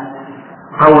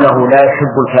قوله لا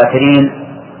يحب الكافرين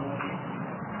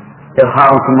إظهار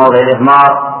في موضع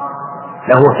الإضمار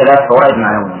له 3 فوائد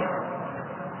معنوية.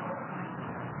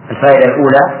 الفائدة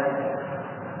الأولى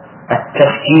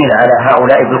التشكيل على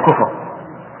هؤلاء بالكفر،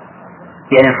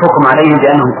 يعني الحكم عليهم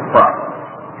بأنهم كفار،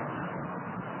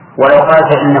 ولو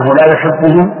قال فإنه لا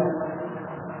يحبهم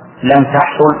لم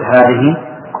تحصل هذه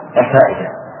الفائدة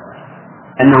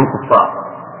أنهم كفار.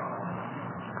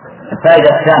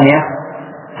 الفائدة الثانية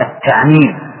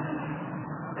التعميم،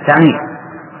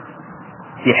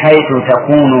 بحيث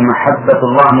تكون محبة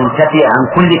الله منتفية عن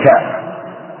كل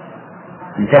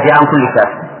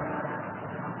كافر،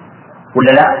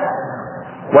 ولا لا؟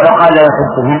 ولو قال لا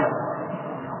يحبهم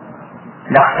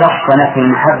لاختص نفي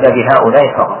المحبة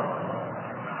بهؤلاء فقط.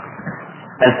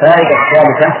 الفائدة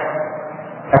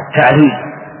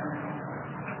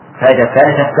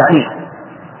الثالثة التعليل،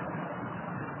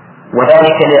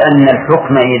 وذلك لأن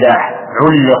الحكم إذا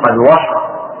علق بوصف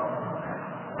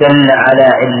دل على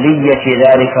علية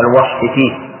ذلك الوصف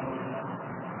فيه.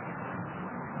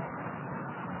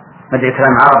 مدري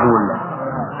كلام عربي ولا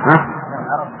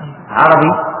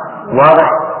عربي واضح؟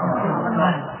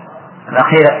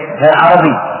 الأخير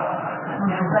عربي.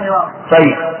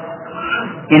 طيب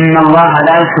إن الله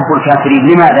لا يحب الكافرين،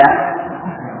 لماذا؟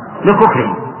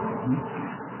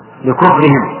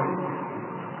 لكفرهم.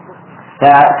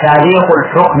 فتعليق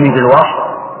الحكم بالوصف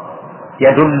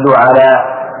يدل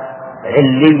على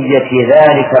علية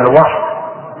ذلك الوصف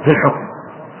في الحكم،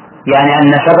 يعني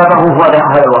أن سببه هو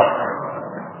هذا الوصف.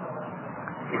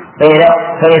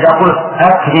 فإذا قلت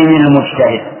أكرم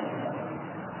المجتهد،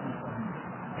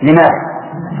 لماذا؟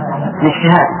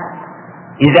 الاجتهاد.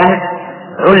 إذن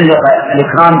علق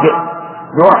الإكرام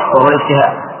بوصف وهو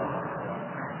الاجتهاد،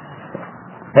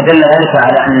 فدل ذلك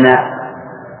على أن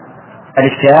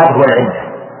الاجتهاد هو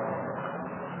العلة.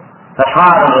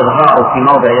 فصار الإظهار في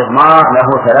موضع الإضمار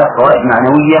له 3 فوائد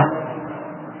معنوية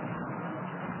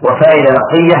وفائدة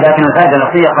لفظية، لكن الفائدة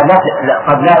اللفظية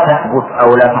قد لا تثبت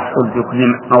أو لا تحصل في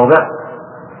كل موضع،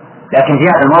 لكن في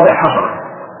هذا الموضع حصل.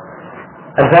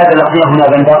 الفائدة اللفظية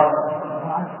هنا بندر.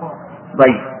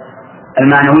 طيب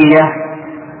المعنوية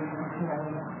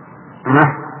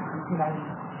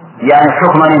يعني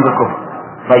الحكم عليهم بالكفر.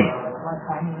 طيب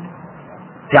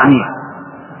تعميم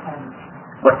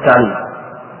والتعليم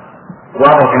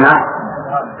واضح يا جماعة؟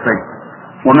 طيب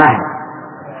وما هي؟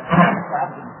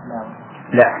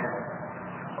 لا،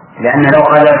 لأن لو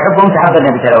قال يحبهم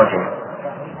تحببنا بتلاوتهم،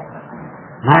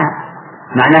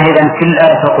 معناه إذا كل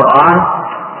آية في القرآن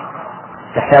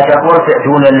تحتاج أقوال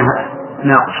تقول أنها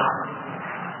ناقصة،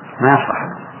 ما يصح.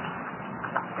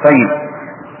 طيب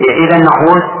إذا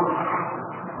نقول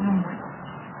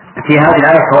في هذه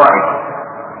الآية فوائد.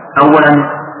 أولا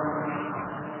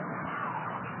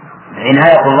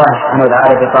عناية الله سبحانه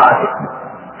وتعالى بطاعته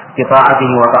بطاعته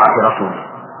وطاعة رسوله.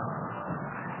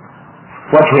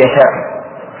 وجه يا شافعي.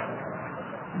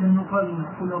 لأنه قال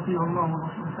قل أطيعوا الله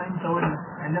والرسول فإن تولوا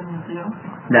أن لم يطيعوا.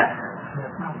 لا.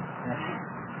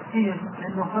 هي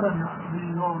لأنه خرج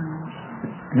بالنوع.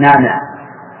 نعم.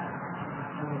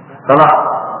 صلاح.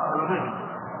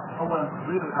 أولا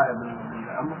تغيير الآية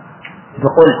بالأمر.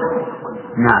 بقول.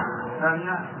 نعم.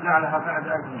 ثانيا جعلها بعد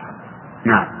آية محمد.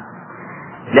 نعم.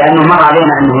 لأنه مر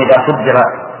علينا أنه إذا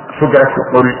صدرت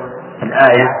تقول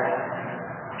الآية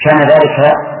كان ذلك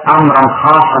أمرا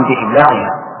خاصا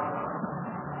بإبلاغها،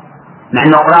 مع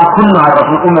أن القرآن كله على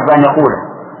الرسول أمر بأن يقوله.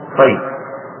 طيب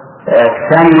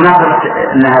ثاني مناقضة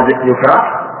أنها ذكرت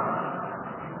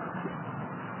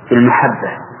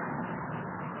المحبة،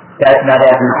 بعد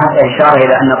آية المحبة إشارة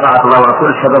إلى أن طاعة الله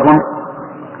ورسوله سبب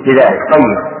لذلك.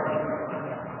 طيب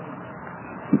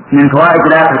من فوائد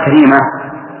الآية الكريمة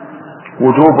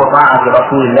وجوب طاعة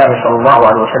رسول الله صلى الله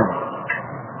عليه وسلم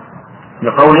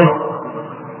لقوله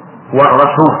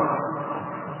والرسول،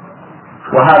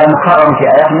 وهذا مكرر في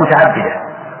آيات متعددة.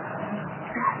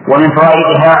 ومن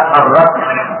فوائدها الرد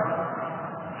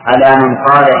على من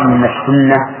قال إن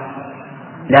السنة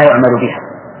لا يعمل بها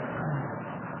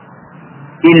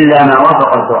إلا ما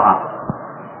وافق القرآن،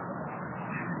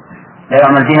 لا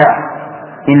يعمل بها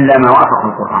إلا ما وافق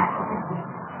القرآن.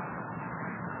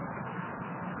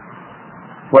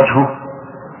 وجهه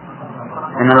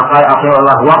أن قال أطيعوا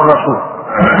الله والرسول،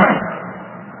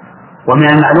 ومن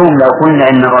المعلوم لو قلنا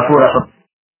إن الرسول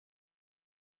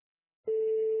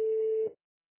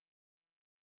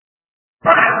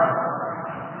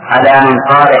على من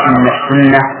قال إن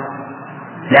السنة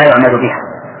لا يعمل بها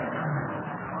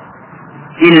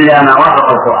إلا ما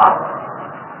وافق القرآن،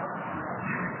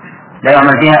 لا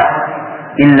يعمل بها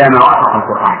إلا ما وافق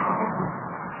القرآن.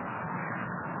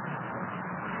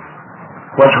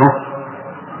 وجهه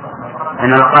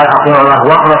أن قال أطيعوا الله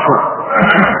والرسول،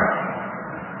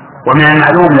 ومن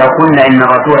المعلوم لو قلنا إن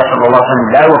الرسول صلى الله عليه وسلم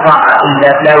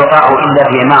لا يطاع إلا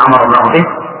فيما أمر الله به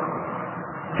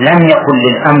لم يكن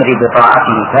للأمر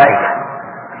بطاعته فائدة،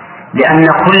 لأن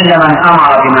كل من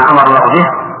أمر بما أمر الله به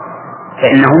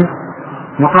فإنه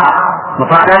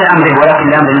مطاع لا لأمره ولكن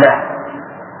لأمر الله،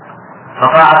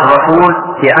 فطاعة الرسول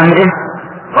بأمره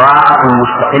طاعة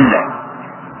مستقلة.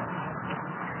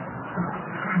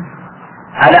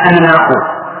 على أننا نقول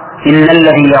إن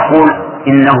الذي يقول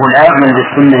إنه لا يعمل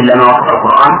بالسنة إلا ما وافق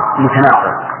القرآن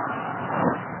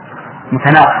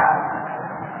متناقض.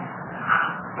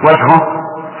 وجهه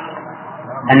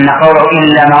أن قوله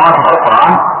إلا ما وافق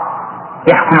القرآن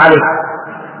يحكم عليه،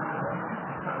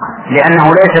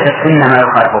 لأنه ليس في السنة ما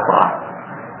يخالف القرآن،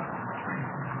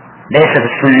 ليس في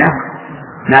السنة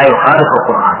ما يخالف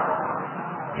القرآن،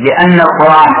 لأن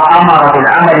القرآن أمر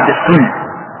بالعمل بالسنة،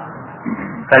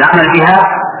 فالعمل بها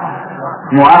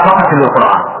موافقة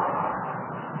للقرآن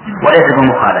وليس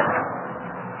بمخالفة.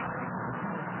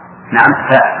 نعم،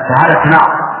 فهذا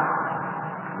تناقض.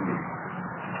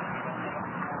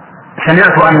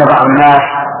 سمعت أن بعض الناس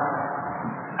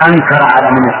أنكر على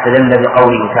من استدل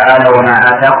بقوله تعالى وما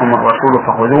آتاكم الرسول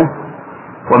فخذوه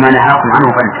وما نهاكم عنه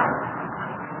فانتهوا،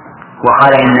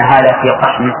 وقال إن هذا في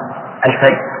قسم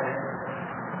الفيء،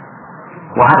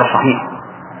 وهذا صحيح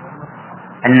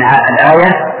أن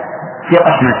الآية في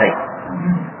قسم الفيء،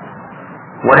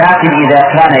 ولكن إذا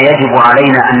كان يجب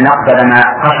علينا أن نقبل ما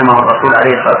قسمه الرسول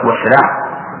عليه الصلاة والسلام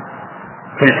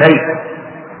في الفيء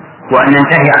وأن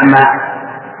ننتهي عما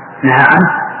نهى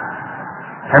عنه،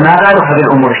 فما بالك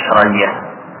بالأمور الشرعية؟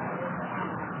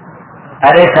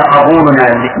 أليس قبولنا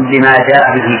لما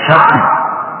جاء به شرعا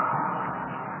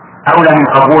أولى من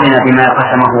قبولنا بما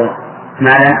قسمه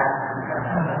مالا؟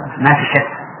 ما في شك.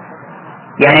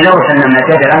 يعني لو سلمنا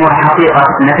جد الأمر حقيقة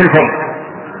أن في الفيء،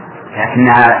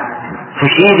 لكنها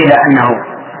تشير إلى أنه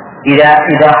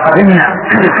إذا قبلنا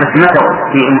قسمته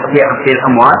في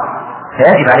الأموال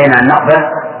فيجب علينا أن نقبل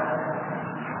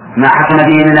ما حكم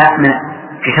به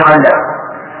في شرع الله.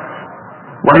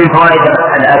 ومن فوائد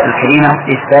الآية الكريمة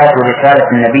إثبات رسالة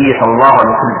النبي صلى الله عليه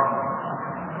وسلم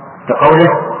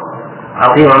بقوله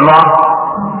أطيعوا الله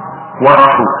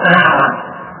والرسول.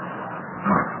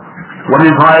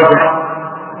 ومن فوائد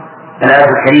الآية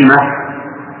الكريمة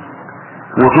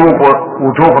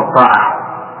وجوب الطاعة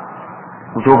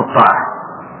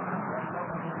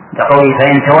بقوله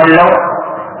فإن تولوا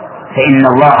فإن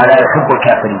الله لا يحب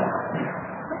الكافرين.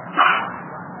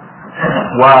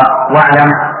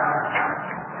 واعلم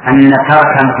أن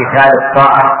ترك امتثال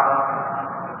الطاعة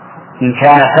إن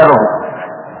كان سببه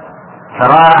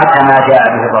كراهة ما جاء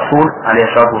به الرسول عليه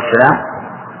الصلاة والسلام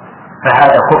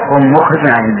فهذا كفر مخرج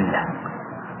عن الملة،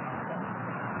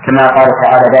 كما قال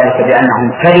تعالى ذلك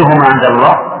بأنهم كرهوا ما أنزل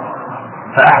الله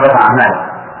فأحبط أعمالهم.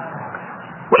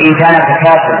 وإن كان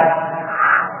تكاسلا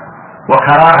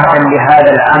وكراهة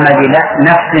لهذا العمل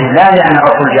نفسه لا لأن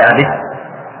الرسول جاء به،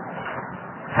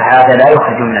 فهذا لا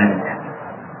يخرج من الملة.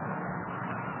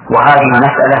 وهذه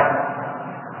مسألة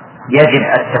يجب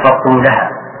التفطن لها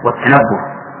والتنبه،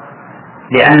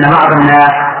 لأن بعض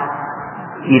الناس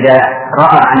إذا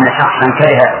رأى أن شخصا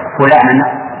كره فلانا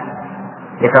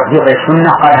لتطبيق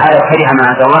السنة قال هذا كره ما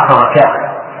أنزل الله فهو كافر،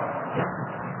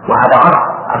 وهذا غلط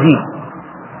عظيم.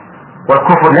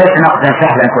 والكفر ليس نقدا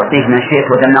سهلا تعطيه من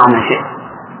شئت وتمنعه من شئت،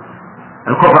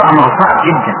 الكفر أمر صعب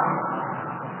جدا،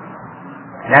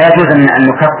 لا يجوز أن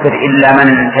نكفر إلا من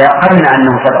تيقنا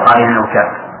أنه سبق عليه أنه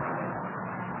كافر.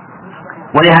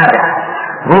 ولهذا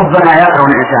ربما يكره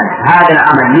الإنسان هذا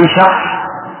العمل من شخص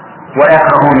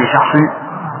ويكرهه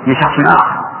من شخص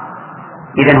آخر.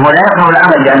 إذن هو لا يكره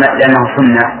العمل لأنه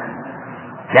سنة،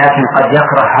 لكن قد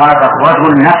يكره هذا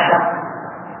الرجل نفسه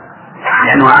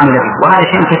لأنه عمل به، وهذا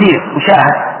شيء كثير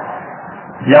مشاهد.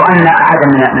 لو أن أحدا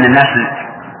من الناس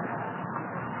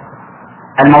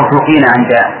الموثوقين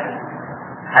عند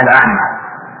العامة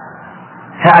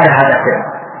فعل هذا الفعل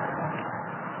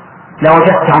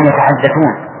لوجدتهم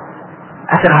يتحدثون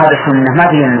أثر هذا السنة ما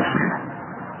بين السنة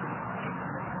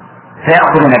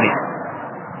فيأخذون به،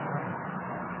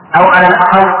 أو على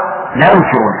الأقل لا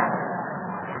ينكرونه.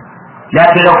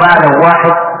 لكن لو فعله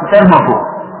واحد غير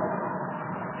موثوق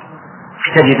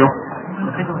تجده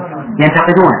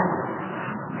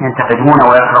ينتقدونه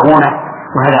ويكرهونه،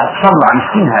 وهذا صلى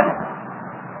مسكين هذا،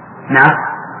 نعم،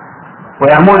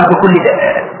 ويرمونه بكل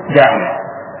داعي.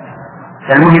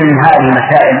 فالمهم من هذه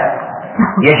المسائل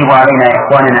يجب علينا يا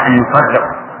إخواننا أن نفرق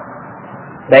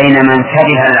بين من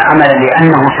كره العمل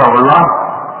لأنه شرع الله،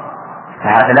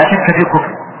 فهذا لا شك في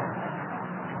كفر،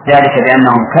 ذلك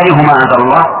بأنهم كرهوا ما أنزل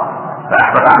الله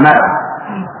فأحبط أعمالهم،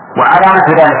 وعلامة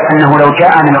ذلك أنه لو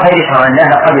جاء من غير شرع الله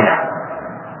لقبله،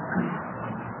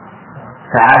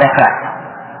 فهذا كافر.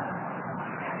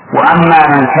 وأما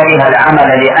من كره العمل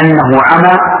لأنه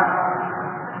عمى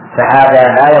فهذا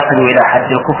لا يصل إلى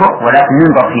حد الكفر، ولكن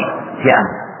ينظر في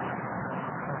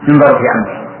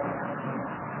أمره.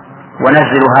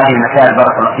 ونزل هذه المسائل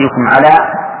بارك الله فيكم على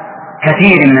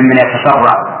كثير من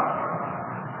يتشرع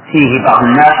فيه بعض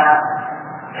الناس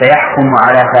فيحكم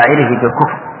على فاعله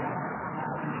بالكفر،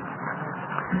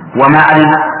 وما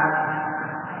علم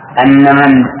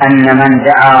أن من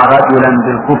دعا رجلا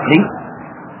بالكفر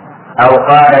أو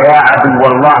قال يا عدو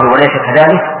الله وليس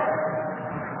كذلك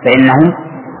فإنه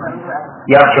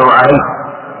يرجع عليه.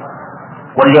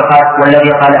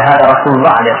 والذي قال هذا رسول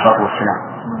الله عليه الصلاة والسلام،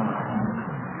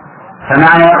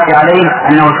 فمعنى يرجع عليه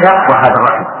أنه سيكفر هذا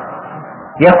الرجل،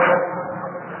 يكفر،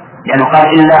 لأنه قال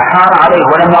إلا حار عليه،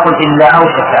 ولم يقل إلا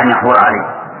أوشك أن يحور عليه،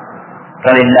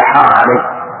 قال إلا حار عليه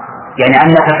يعني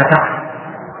أنك ستكفر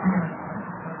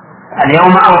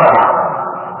اليوم أو غدا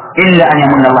إلا أن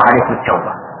يمن الله عليك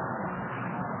بالتوبة.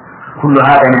 كل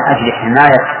هذا من أجل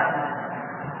حماية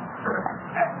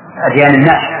أديان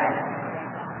الناس.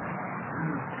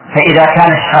 فإذا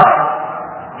كان الشرع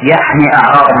يحمي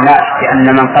أعراض الناس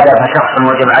بأن من قذف شخصا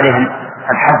وجب عليه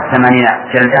الحد 80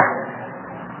 جلدة،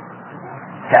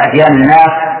 فأديان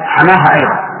الناس حماها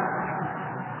أيضا.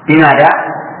 بماذا؟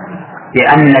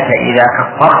 بأنك إذا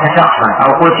كفرت شخصا أو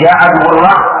قلت يا عدو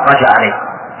الله رجع عليه،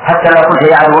 حتى لو قلت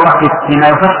يا عدو الله فيما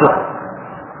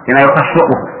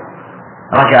يفسقه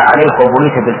رجع عليك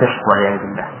وبليت بالفسق والعياذ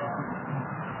بالله.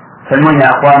 فالمهم يا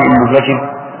أخواني أنه يجب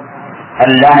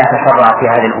أن لا نتسرع في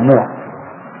هذه الأمور،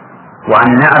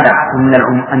 وأن نعلم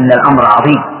أن الأمر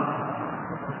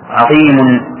عظيم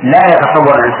لا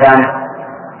يتصور الإنسان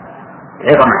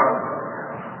عظمه،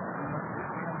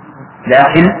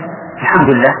 لكن الحمد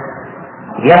لله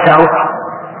يسعك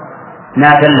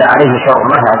ما دل عليه شرع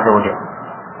الله عز وجل.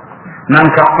 من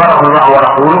كفره الله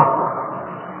ورسوله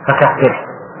فكفره،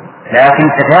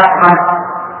 لكن تتيقن،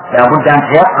 لا بد أن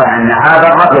تتيقن أن هذا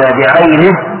الرجل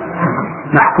بعينه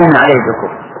محكوم عليه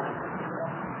بالكفر.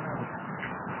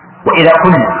 وإذا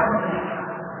كنا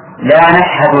لا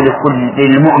نشهد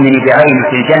للمؤمن بعينه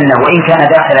في الجنة وإن كان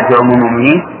داخلا في عموم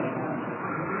المؤمنين،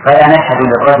 فلا نشهد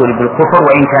للرجل بالكفر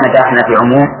وإن كان داخلا في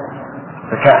عموم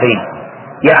الكافرين.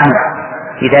 يعني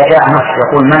إذا جاء نص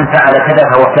يقول من فعل كذا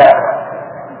فهو كافر،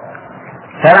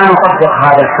 فلا نطبق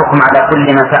هذا الحكم على كل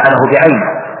من فعله بعينه،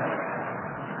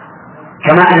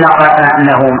 كما أنه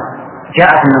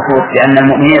جاءت النصوص بأن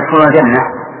المؤمنين يدخلون الجنة.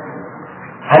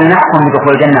 هل نحكم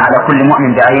بدخول الجنة على كل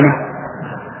مؤمن بعينه؟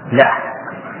 لا،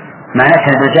 ما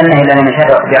نشهد بالجنة إلا لمن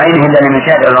شهد بعينه إلا لمن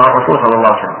شهد على الرسول صلى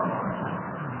الله عليه وسلم.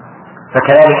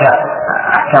 فكذلك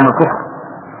أحكام الكفر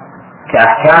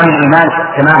كأحكام الإيمان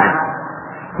تماما.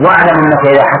 واعلم أنك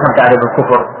إذا حكمت عليه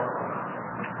بالكفر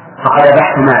فقد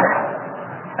أبحت ماله،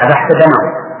 أبحت دمه،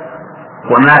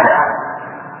 وماله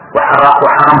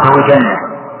وحرمته الجنة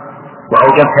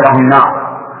وأوجبت له النار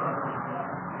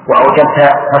وأوجبت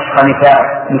فسخ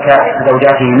نكاح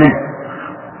زوجاته منه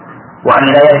وأن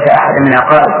لا يرث أحد من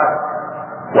عقائه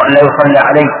وأن لا يصلى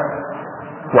عليه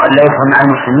وأن لا يدخل مع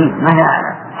المسلمين، ما هي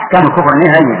أحكام الكفر من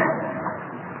هينة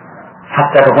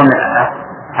حتى تكون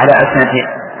على ألسنة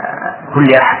كل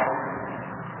أحد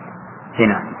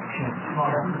هنا.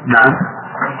 نعم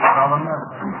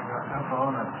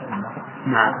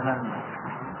نعم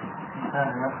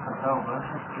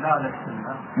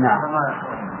نعم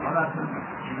ولكن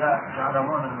إذا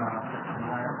يعلمون أنها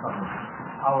يصح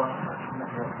أو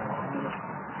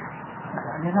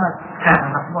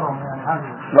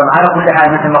وعلى كل حال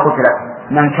مثل ما قلت لك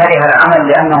من كره العمل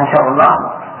لأنه شر الله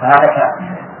فهذا كافر.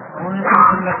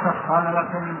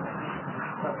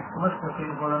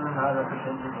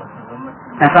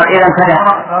 إذا كره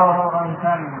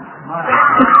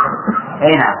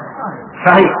أي نعم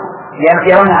صحيح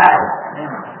يرون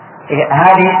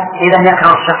هذه إذا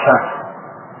يكره الشخص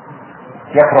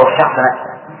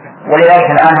نفسه ولذلك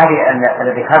الآن هذه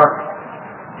الذي ذكرت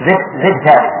زد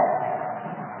ثالث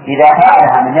إذا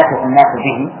فعلها من يثق الناس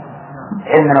به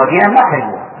علما ودينا ما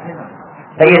كرهوه،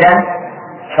 فإذا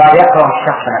صار يكره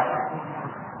الشخص نفسه.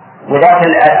 وذاك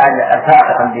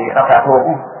الفاسق اللي رفع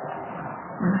ثوبه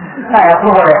لا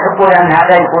يكره ولا يحبه لأن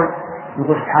هذا يقول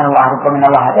سبحان الله ربما من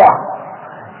الله هداه.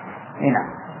 هنا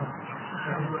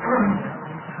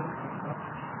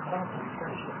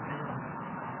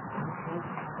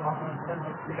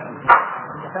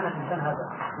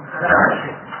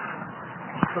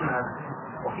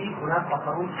وفي هناك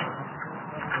آخرون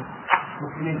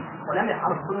مسلمين ولم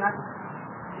يفعلوا السنة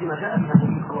بما جاء من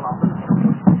النبي صلى الله عليه وسلم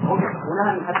وهم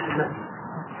يحبونها من أجل المسجد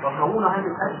ويكرهونها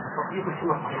من أجل تطبيق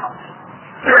السنة الصحيحة.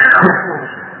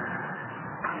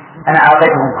 أنا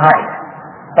أعطيتهم قاعدة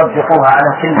طبقوها على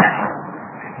السنة.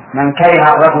 من كره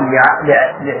الرجل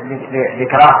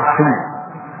لكراهة السنة،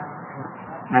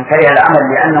 من كره العمل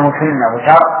لأنه سنة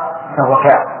وشر فهو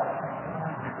كافر،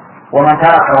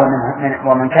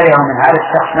 ومن كره من هذا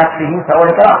الشخص نفسه فهو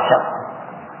لكراهة الشر.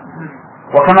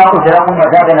 وكما قلت لكم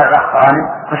وزادنا الأخران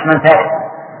قسما ثالثا.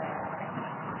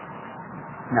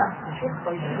 نعم.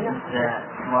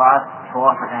 مراعاة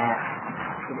فواصل الآيات.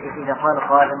 إذا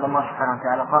قال إن الله سبحانه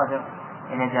وتعالى قادر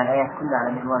أن يجعل الآيات كلها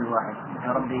على منوال واحد مثل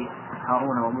ربي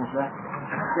هارون وموسى،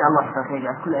 في الله سبحانه وتعالى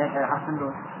يجعل كل آيات على حرف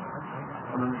النون،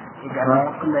 يجعل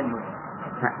الآيات كلها النون.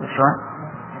 شلون؟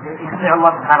 يستطيع الله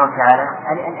سبحانه وتعالى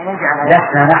أن يجعل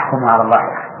لسنا نحكم على الله،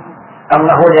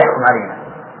 الله هو اللي يحكم علينا.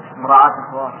 مراعاة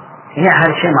الفواصل هي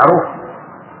هذا شيء معروف،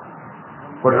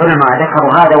 والعلماء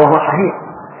ذكروا هذا وهو صحيح،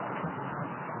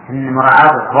 إن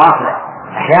مراعاة الفواصل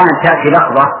أحيانا تأتي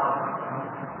لفظة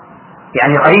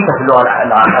يعني غريبة في اللغة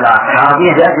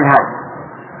العربية لأجل هذا.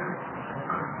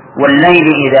 والليل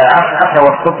إذا عسعس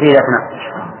والصبح إذا تنفس،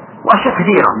 وأشياء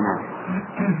كثيرة من هذا،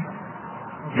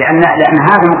 لأن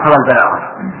هذا مقتضى البلاغة.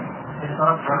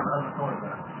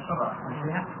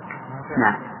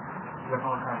 نعم.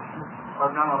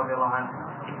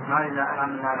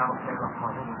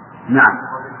 نعم.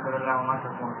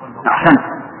 أحسنت.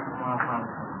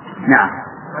 نعم.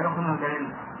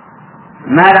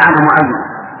 ما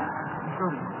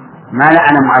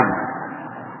لعن معين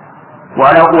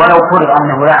ولو فرض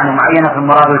أنه لعن معينة في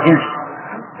المراد الجنس،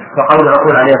 فقول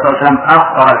الرسول عليه الصلاة والسلام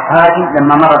أفطر الحاجم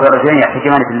لما مر برجلين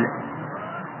يحتجمان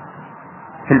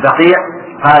في البقيع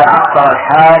قال أفطر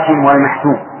الحاجم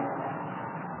والمحجوم.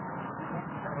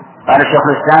 قال الشيخ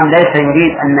الإسلام ليس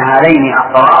يريد أن هذين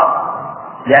أفطرا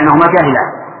لأنهما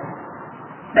جاهلان،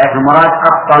 لكن المراد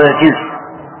أفطر الجنس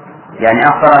يعني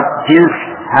أفطر جنس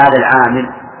هذا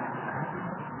العامل.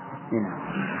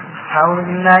 أعوذ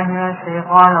بالله من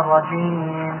الشيطان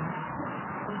الرجيم.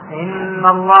 إن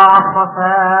الله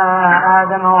اصطفى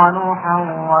آدم ونوحا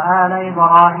وآل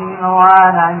إبراهيم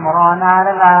وآل عمران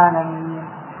على العالمين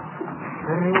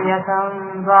ذرية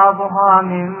بعضها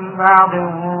من بعض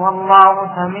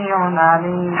والله سميع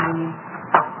عليم.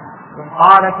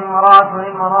 قالت امرأة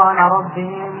عمران رب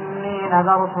إني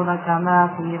نذرت لك ما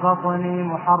في بطني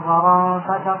محررا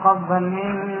فتقبل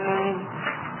مني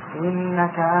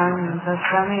إنك أنت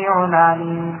السميع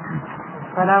العليم.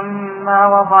 فلما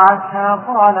وضعتها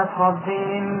قالت رب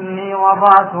إني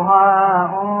وضعتها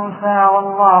أنثى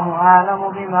والله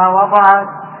أعلم بما وضعت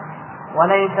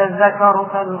وليس الذكر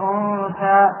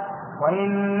كالأنثى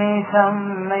وإني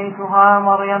سميتها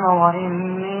مريم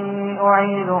وإني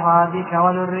أعيذها بك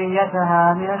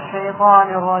وذريتها من الشيطان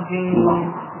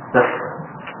الرجيم.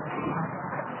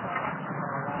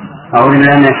 أعوذ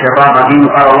بالله من الشيطان الرجيم.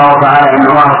 قال الله تعالى إن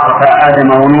الله اصطفى آدم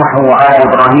ونوحا وآل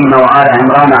إبراهيم وآل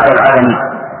عمران على العالمين.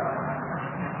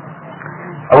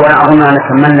 أولا أظن أن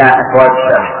كملنا الفوائد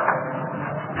السابقة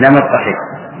لم يبقى شيء.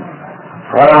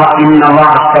 إن الله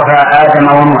اصطفى آدم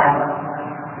ونوح.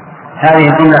 هذه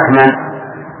الجملة كمان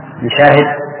نشاهد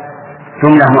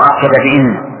جملة مؤكدة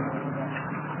بإن،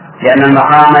 لأن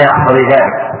المقام يقتضي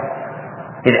ذلك،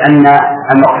 إذ أن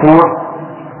المقصود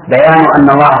بيان أن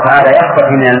الله تعالى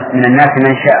يصطفي من الناس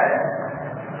من شاء.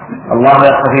 الله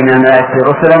يصطفي من الناس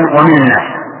رسلا ومن الناس،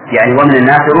 يعني ومن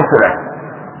الناس رسلا.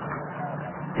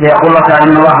 يقول الله تعالى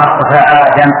إن الله اصطفى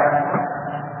آدم،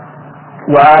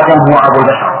 وآدم هو أبو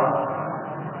البشر،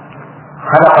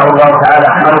 خلقه الله تعالى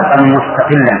خلقا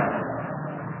مستقلا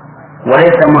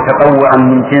وليس متطوعا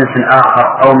من جنس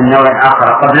آخر أو من نوع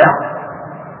آخر قبله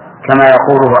كما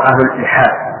يقوله أهل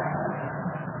الإلحاد،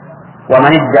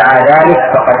 ومن ادعى ذلك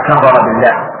فقد كفر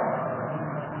بالله،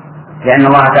 لأن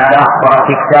الله تعالى أخبر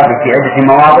في كتابه في عدة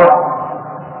مواضع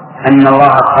أن الله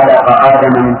خلق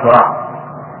آدم من تراب،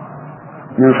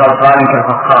 من صلصال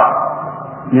كالفخار،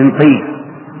 من طين،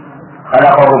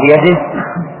 خلقه بيده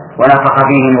ونفخ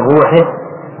فيه من روحه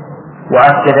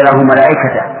وأسجد له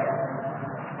ملائكته،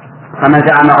 فمن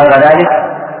زعم غير ذلك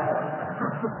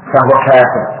فهو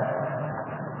كافر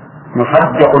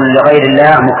مصدق لغير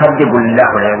الله مكذب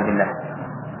لله والعياذ بالله،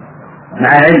 مع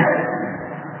العلم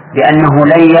بأنه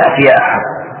لن يأتي أحد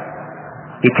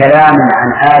بكلام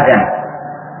عن آدم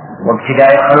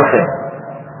وابتداء خلقه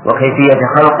وكيفية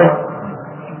خلقه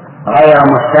غير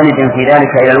مستند في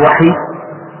ذلك إلى الوحي،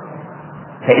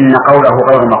 فإن قوله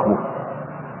غير مقبول.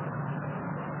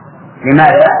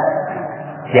 لماذا؟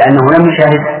 لأنه لم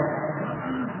يشاهد.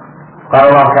 قال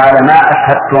الله تعالى ما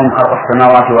أشهدتم خلق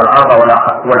السماوات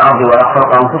والأرض ولا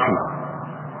خلق أنفسهم.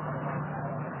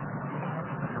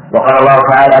 وقال الله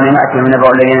تعالى لم يأتهم نبأ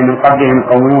الذين من قبلهم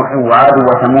قوم نوح وعاد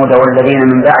وثمود والذين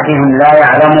من بعدهم لا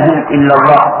يعلمهم إلا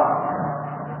الله.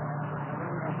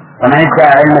 فمن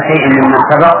ادعى علم شيء مما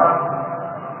سبق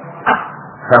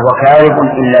فهو كاذب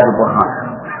إلا ببرهان.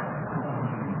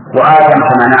 وآدم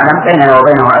كما نعلم بيننا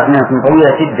وبينه أزمنة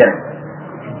طويلة جدا،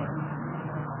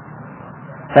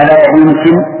 فلا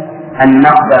يمكن أن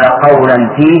نقبل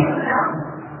قولا فيه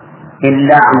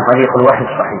إلا عن طريق الوحي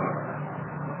الصحيح.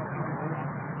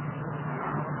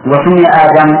 وسمي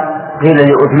آدم قيل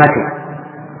لأدمته،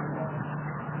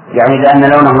 يعني لأن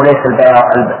لونه ليس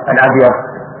الأبيض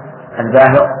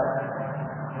الباهر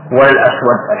ولا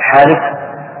الأسود الحالف،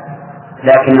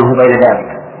 لكنه بين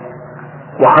ذلك.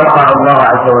 وخلقه الله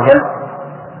عز وجل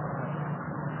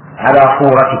على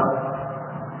صورته،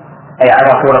 أي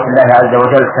على صورة الله عز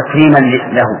وجل تكريما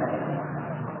له،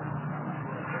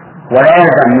 ولا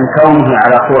يلزم من كونه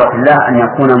على صورة الله أن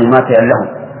يكون مماثلا له،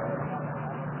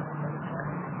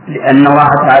 لأن الله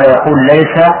تعالى يقول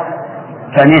ليس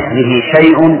كمثله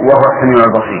شيء وهو السميع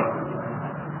البصير.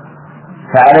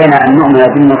 فعلينا أن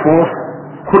نؤمن بالنصوص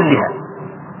كلها،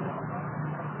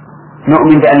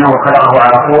 نؤمن بأنه خلقه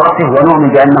على صورته ونؤمن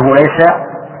بأنه ليس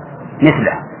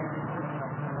مثله.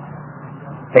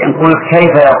 فإن قلت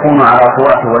كيف يكون على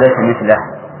صورته وليس مثله،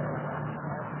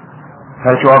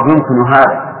 فالجواب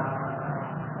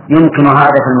يمكن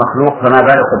هذا في المخلوق، فما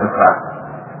بالك بالخالق.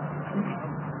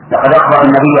 لقد أخبر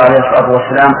النبي عليه الصلاة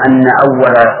والسلام أن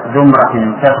أول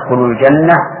زمرة تدخل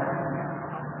الجنة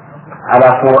على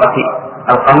صورة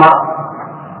القمر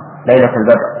ليلة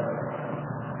البدر.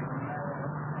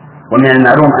 ومن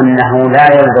المعلوم أنه لا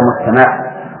يلزم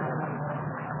السماء،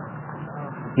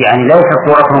 يعني ليس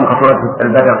صورتهم كصورة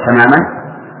البدر تماما،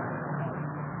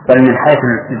 بل من حيث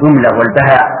الجملة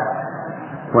والبهاء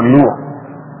والنور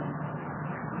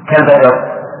كالبدر،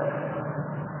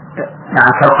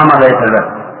 نعم كالقمر ليس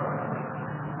البدر.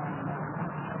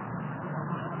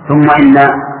 ثم إن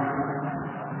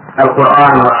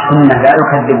القرآن والسنة لا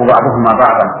يكذب بعضهما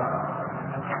بعضا،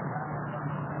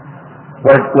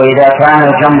 وإذا كان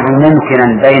الجمع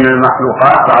ممكنا بين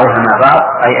المخلوقات بعضها مع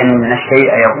بعض، أي أن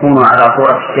الشيء يكون على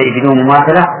صورة الشيء بدون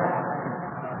مماثلة،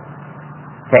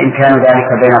 فإن كان ذلك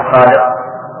بين الخالق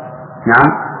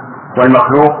نعم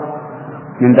والمخلوق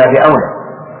من باب أولى،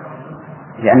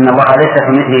 لأن الله ليس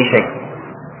كمثله شيء.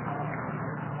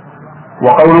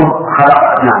 وقوله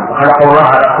خلق الله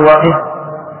على صورته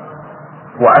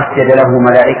وأسجد له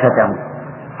ملائكته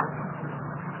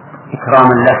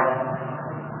إكراما له.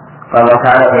 قال الله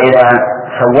تعالى فإذا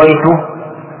سويته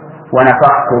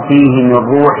ونفخت فيه من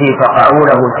روحي فقعوا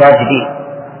له ساجدين،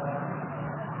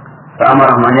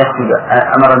 فأمرهم أن يسجد،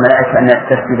 أمر الملائكة أن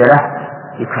تسجد له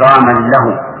إكراما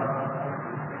له.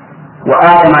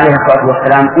 وآدم عليه الصلاة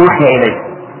والسلام أوحي إليه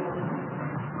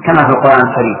كما في القرآن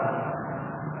الكريم،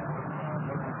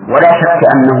 ولا شك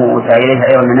أنه أوحي إليه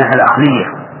أيضا من الناحية العقلية،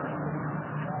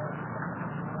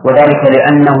 وذلك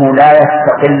لأنه لا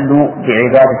يستقل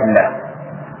بعبادة الله،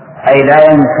 أي لا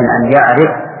يمكن أن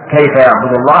يعرف كيف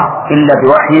يعبد الله إلا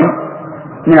بوحي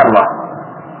من الله،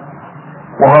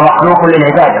 وهو مخلوق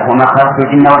للعبادة، وما خلقت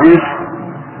الجن والإنس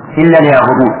إلا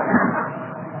ليعبدون.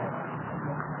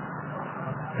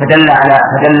 فدل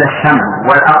السمع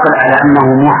والعقل على أنه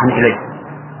موحى إليه.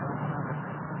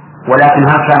 ولكن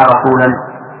هل كان رسولا؟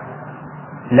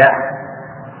 لا،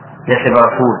 ليس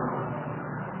برسول،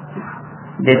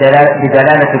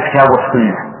 بدلالة الكتاب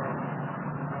والسنة.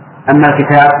 أما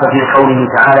الكتاب ففي قوله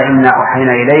تعالى إنا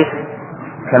أوحينا إليك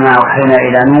كما أوحينا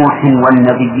إلى نوح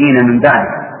والنبيين من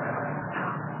بعده،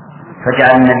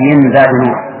 فجعل النبيين من بعد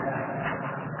نوح.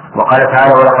 وقال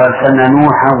تعالى ولقد أرسلنا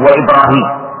نوحا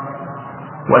وإبراهيم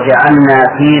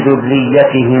وجعلنا في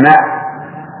ذريتهما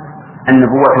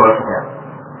النبوة والكتاب.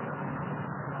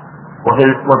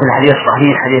 وفي الحديث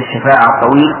الصحيح حديث الشفاعة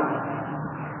الطويل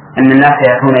أن الناس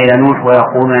يأتون إلى نوح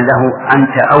ويقولون له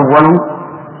أنت أول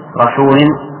رسول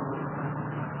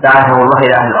بعثه الله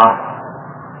إلى أهل الأرض،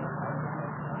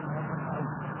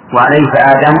 وعليه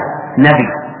فآدم نبي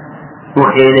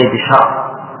يوحي إليه بالشرع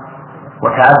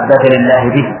وتعبد لله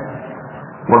به،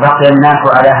 وبقي الناس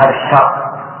على هذا الشرع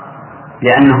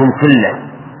لأنهم كله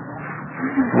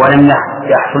ولم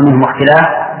يحصل منهم اختلاف.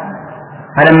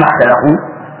 فلما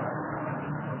اختلفوا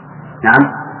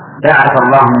بعث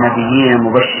الله النبيين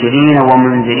مبشرين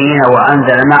ومنذرين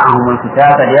وأنزل معهم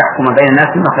الكتاب ليحكم بين الناس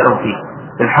فيما اختلفوا فيه،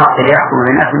 بالحق ليحكم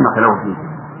بين الناس فيما اختلفوا فيه.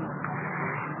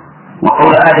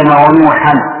 وقول آدم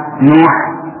ونوحا، نوح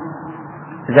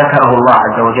ذكره الله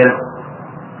عز وجل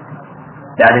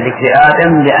بعد ذكر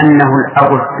آدم لأنه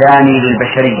الأب الثاني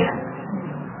للبشرية،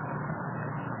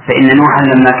 فإن نوحا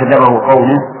لما كذبه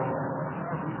قومه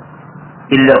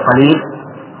إلا القليل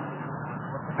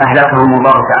أهلكهم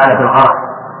الله تعالى بالغرق،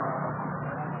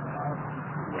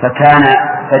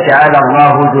 فجعل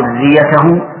الله ذريته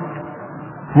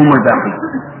هم الباقين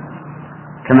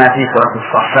كما في سورة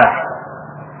الصفات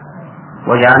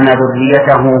وجعلنا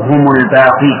ذريته هم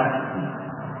الباقين،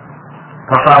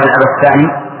 فصار الأب الثاني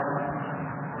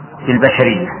في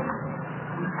البشرية،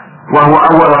 وهو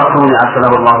أول رسول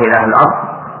أرسله الله إلى أهل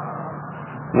الأرض،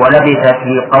 ولبث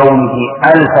في قومه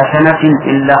 1000 سنة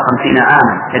إلا 50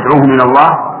 عاما يدعوهم إلى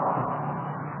الله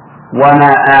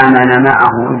وما آمن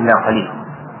معه إلا قليل.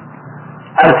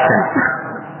 1000 سنة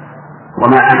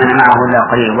وما آمن معه إلا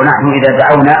قليل. ونحن إذا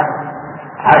دعونا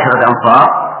 10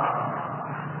 أنفار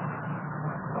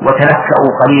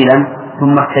وتلكأوا قليلا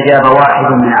ثم استجاب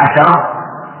واحد من 10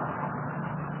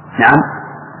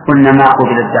 قلنا ما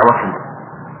قبلت دعوتنا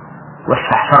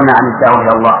واستحصرنا عن الدعوة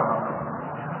إلى الله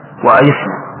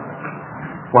وأيسنا.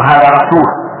 وهذا رسول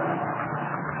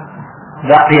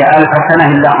بقي 1000 سنة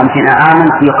إلا 50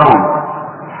 عاما في قوم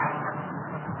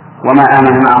وما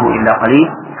آمن معه إلا قليل.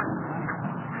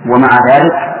 ومع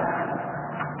ذلك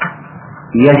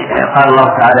قال الله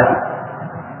تعالى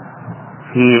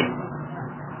في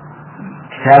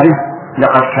كتابه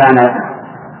لقد كان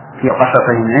في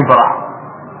قصصهم عبرة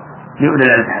لأولي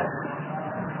الألباب.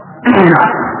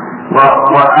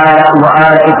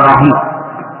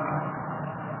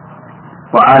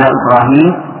 وآل إبراهيم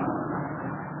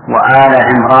وآل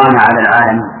عمران على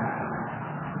العالمين.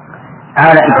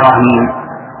 آل إبراهيم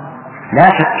لا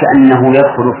شك أنه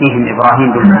يدخل فيهم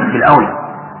إبراهيم بالأولى،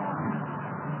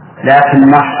 لكن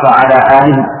نص على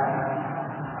آله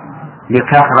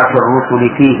لكثرة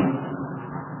الرسل فيهم،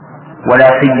 ولا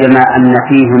سيما أن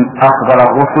فيهم أفضل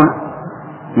الرسل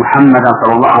محمدا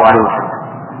صلى الله عليه وسلم،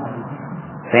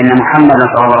 فإن محمدا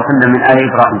صلى الله عليه وسلم من آل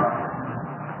إبراهيم.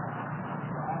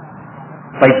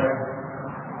 طيب،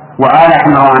 وآل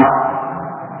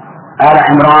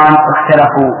عمران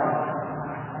اختلفوا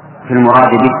في المراد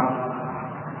به،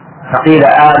 فقيل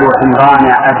آل عمران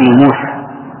أبي موسى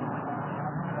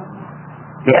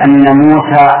لأن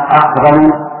موسى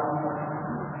أفضل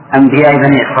أنبياء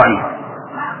بني إسرائيل،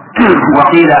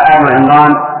 وقيل آل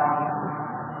عمران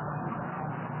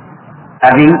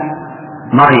أبي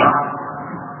مريم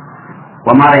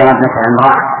ومريم ابنة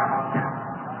عمران،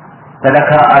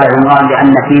 فذكر آل عمران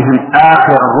لأن فيهم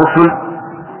آخر الرسل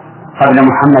قبل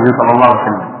محمد صلى الله عليه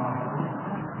وسلم،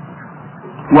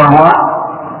 وهو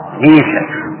عيسى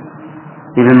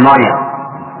ابن مريم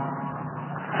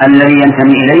الذي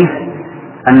ينتمي إليه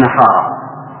النصارى،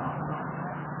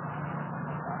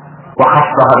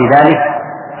 وخص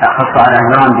آل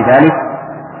عمران بذلك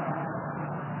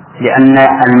لأن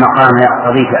المقام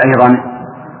يقتضيه أيضا،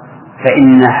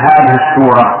 فإن هذه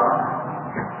السورة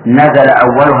نزل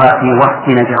أولها في وقت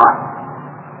نجران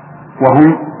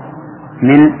وهم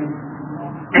من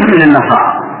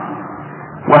النصارى،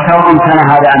 وسواء كان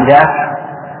هذا عن ذاك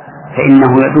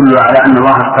فإنه يدل على أن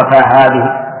الله اصطفى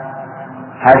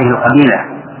هذه القبيلة،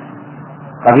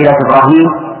 قبيلة إبراهيم،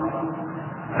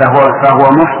 فهو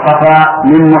مصطفى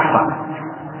من مصطفى.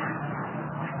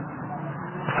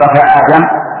 اصطفى آدم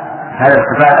هذا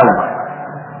الاصطفاء الأول،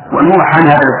 ونوحا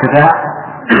هذا الاصطفاء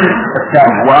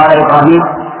الثاني، وآل إبراهيم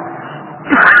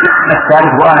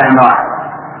الثالث، وآل عمران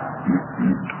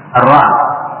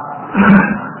الرابع.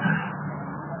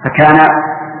 فكان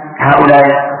هؤلاء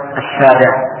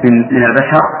السادة من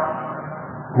البشر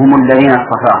هم الذين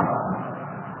اصطفاهم.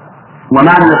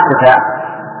 ومعنى الاصطفاء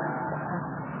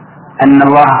أن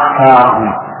الله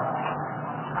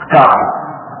اختارهم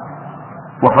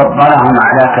وفضلهم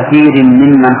على كثير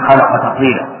ممن خلق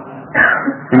تفضيلا،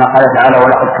 كما قال تعالى: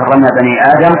 ولقد كرمنا بني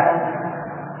آدم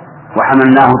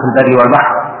وحملناهم في البر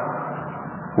والبحر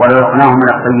ورزقناهم من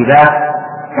الطيبات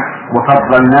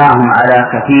وفضلناهم على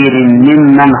كثير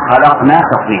ممن خلقنا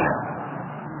تفضيلا.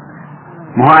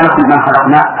 ما هو على كل من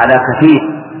خلقنا، على كثير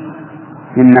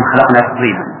ممن خلقنا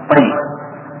تفضيلا. طيب،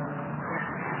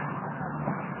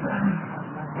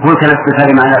 قلت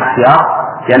الاصطفاء معنى الاختيار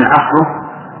لأن أصله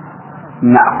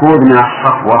مأخوذ من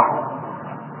الصفوة،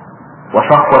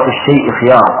 وصفوة الشيء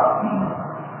خيار،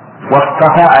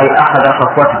 واصطفى أي أخذ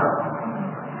صفوته.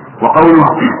 وقوله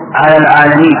على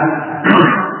العالمين،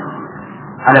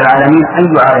 على العالمين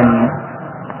أي عالمين؟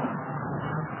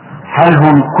 هل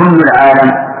هم كل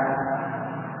العالم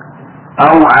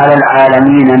أو على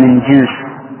العالمين من جنس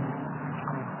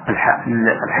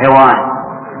الحيوان؟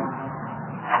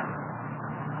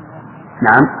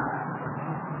 نعم،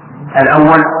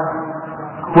 الأول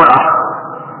هو الأصل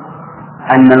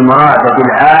أن المراد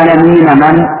بالعالمين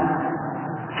من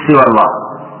سوى الله،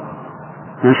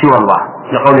 من سوى الله،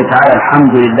 لقوله تعالى: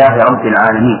 الحمد لله رب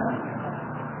العالمين.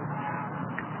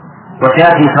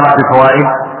 وتأتي صلاة الفوائد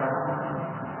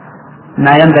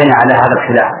ما ينبني على هذا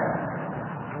الخلاف.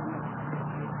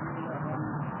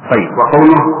 طيب،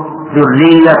 وقوله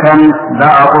ذرية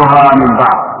بعضها من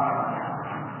بعض،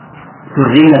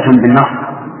 ذرية بالنص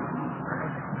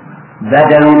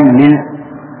بدل من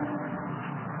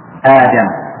آدم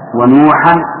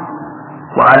ونوحا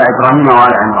وعلى إبراهيم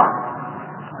وعلى عمران.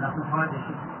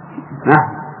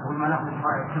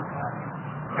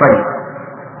 طيب،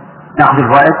 نأخذ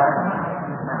الفوائد.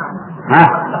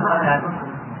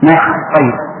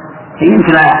 طيب،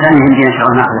 يمكن الثاني عندنا إن شاء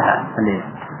الله نأخذها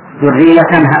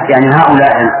ذرية، يعني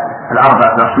هؤلاء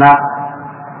الأربعة الأصناف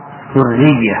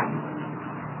ذرية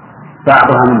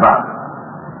بعضها من بعض.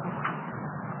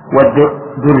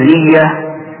 والذرية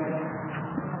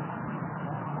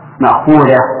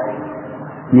مأخوذة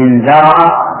من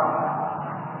ذرأ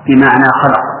بمعنى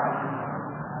خلق،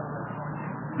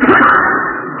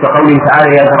 كقوله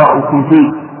تعالى: يذرأكم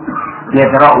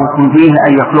فيه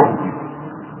أي يخلقكم.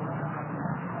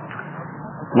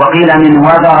 وقيل من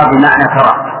وذر بمعنى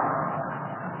ترك،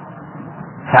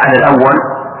 فعلى الأول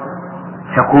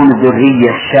تكون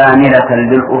الذرية شاملة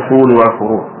للأصول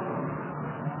والفروع،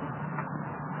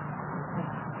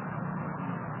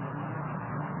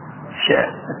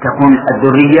 تكون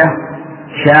الذرية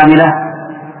شاملة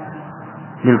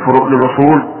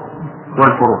للأصول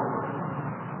والفروع،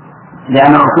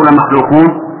 لأن الأصول مخلوقون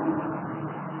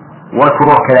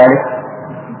والفروع كذلك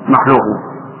مخلوقون.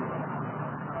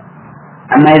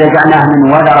 أما إذا جعلناها من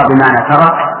وذر بمعنى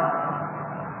ترك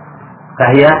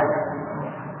فهي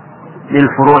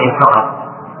للفروع فقط،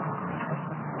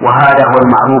 وهذا هو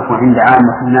المعروف عند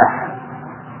عامة الناس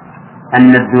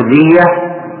أن الذرية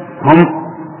هم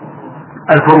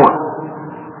الفروع،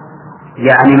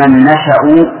 يعني من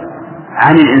نشأوا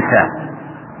عن الإنسان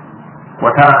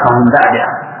وتركهم بعده.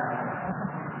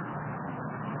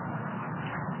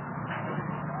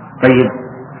 طيب،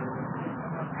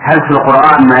 هل في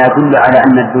القرآن ما يدل على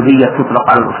أن الذرية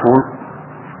تطلق على الأصول؟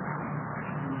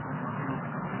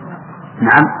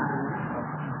 نعم.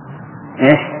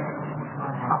 إيش؟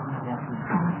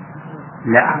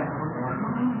 لا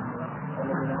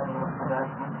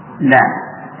لا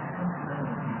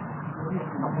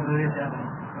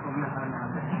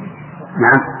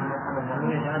نعم،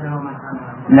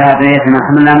 لا، ذرية من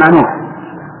حملنا مع نوح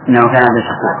إنه كان هذا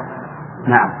شكورا.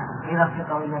 نعم.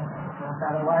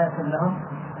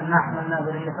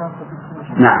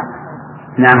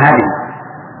 نعم هذه،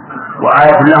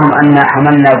 وآية لهم أن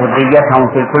حملنا ذريتهم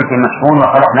في الفلك المشحون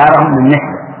وخلقنا لهم من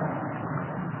مثله.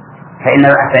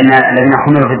 فإن الذين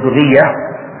حملوا في الذرية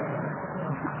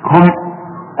هم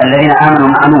الذين آمنوا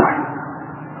مع نوح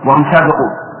وهم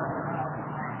سابقون.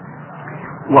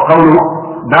 وقوله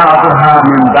بعضها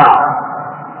من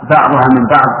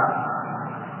بعض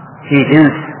في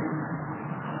جنس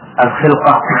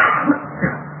الخلقة،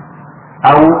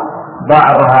 أو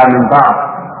بعضها من بعض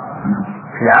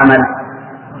في العمل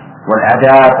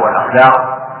والآداب والأخلاق.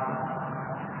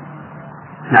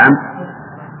 نعم،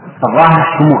 الظاهر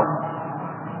الشمول،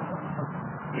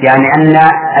 يعني أن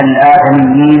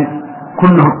الآدميين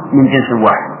كلهم من جنس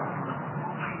واحد،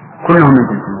 كلهم من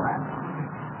جنس واحد،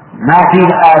 ما في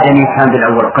آدمي كان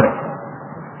بالأول قرد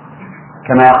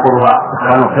كما يقولها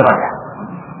إخوان القردة،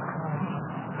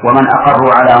 ومن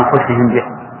أقروا على أنفسهم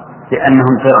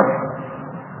بأنهم قردة.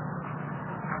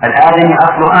 الآدمي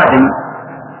أصل آدم،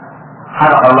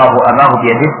 خلق الله أباه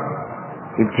بيده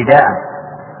ابتداء،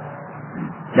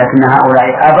 لكن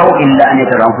هؤلاء أبوا إلا أن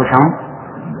يجعلوا أنفسهم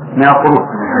من القرود،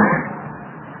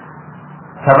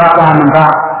 فبعضها من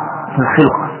بعض في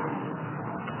الخلقة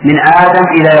من آدم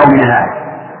إلى يومنا هذا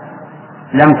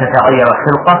لم تتغير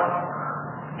الخلقة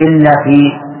إلا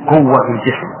في قوة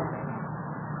الجسم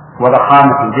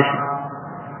وضخامة الجسم،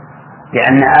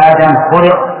 لأن آدم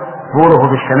خلق طوله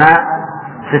في السماء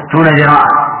 60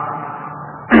 ذراعا،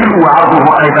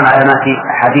 وعرضه أيضا على ما في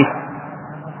أحاديث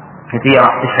كثيرة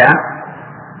في الشام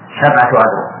 7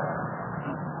 أذرع.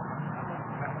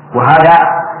 وهذا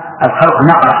الخلق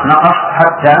نقص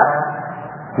حتى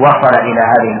وصل إلى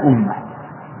هذه الأمة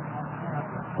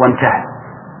وانتهى.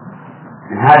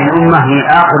 هذه الأمة هي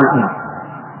آخر الأمة.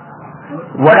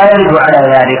 ولا يرد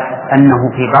على ذلك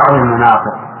أنه في بعض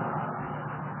المناطق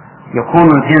يكون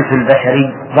الجنس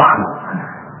البشري ضخما،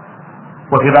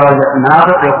 وفي بعض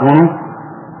المناطق يكون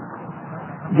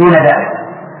دون ذلك،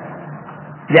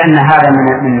 لأن هذا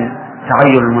من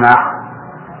تغير المناخ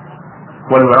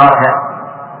والوراثة.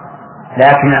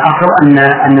 لكن الأصل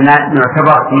أننا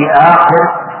نعتبر في آخر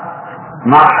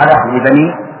مرحلة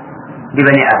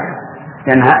لبني آدم،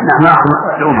 لأن نحن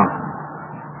آخر الأمم.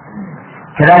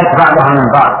 كذلك بعضها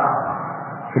من بعض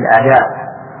في الآداب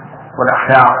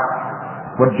والأخلاق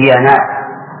والديانات،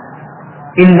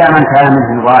 إلا من كان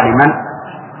منهم ظالما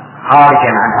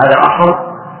خارجا عن هذا الأصل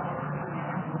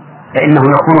فإنه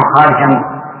يكون خارجا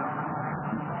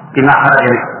بما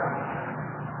خرج منه.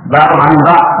 بعضها من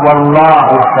بعض والله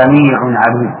سميع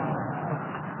عليم،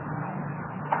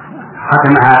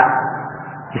 ختمها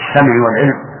بالسمع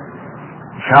والعلم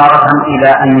إشارة إلى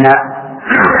أن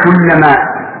كل ما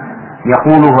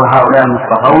يقوله هؤلاء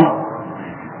المصطفون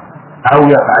أو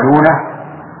يفعلونه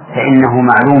فإنه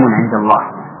معلوم عند الله،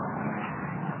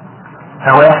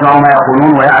 فهو يسمع ما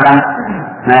يقولون ويعلم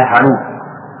ما يفعلون،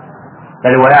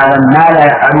 بل ويعلم ما لا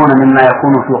يفعلون مما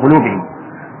يكون في قلوبهم،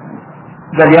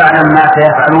 بل يعلم ما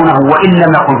سيفعلونه وإن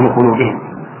لم يكن في قلوبهم،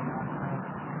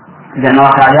 لأن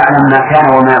الله تعالى يعلم ما كان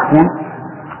وما يكون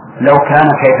لو كان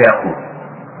كيف يكون.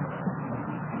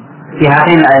 في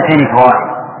هاتين الآيتين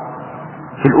فوائد.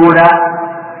 في الأولى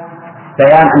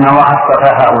بيان أن الله اصطفى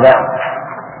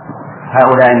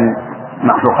هؤلاء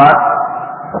المخلوقات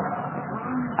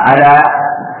على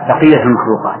بقية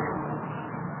المخلوقات.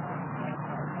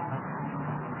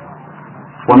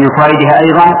 ومن فوائدها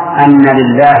أيضا أن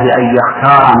لله أن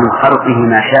يختار من خلقه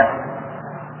ما شاء،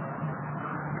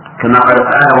 كما قال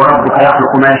تعالى وربك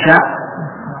يخلق ما يشاء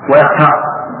ويختار،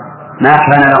 ما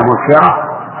كان له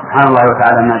الخيرة سبحان الله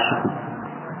وتعالى ما يشاء.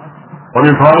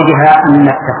 ومن فوائدها أن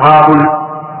التفاضل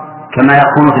كما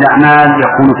يكون في الأعمال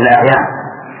يكون في الأعيان،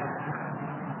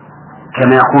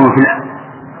 كما يكون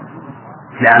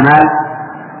في الأعمال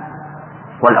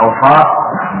والأوصاف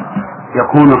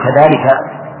يكون كذلك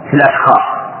في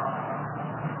الأشخاص.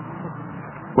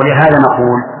 ولهذا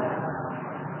نقول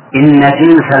إن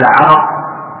جنس العرب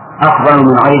أفضل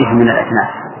من غيره من الأجناس،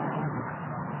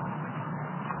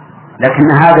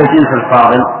 لكن هذا الجنس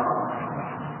الفاضل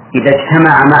إذا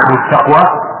اجتمع معه التقوى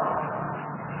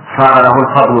صار له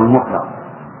الفضل المطلق،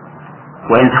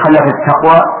 وإن تخلف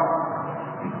التقوى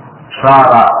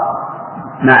صار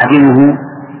معدنه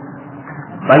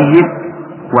طيب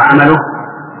وعمله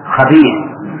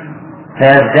خبيث،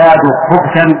 فيزداد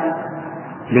خبثا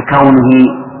لكون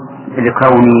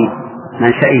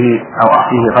منشئه أو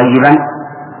أصله طيبا،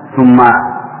 ثم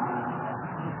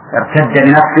ارتد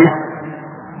بنفسه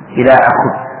إلى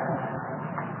الخبث.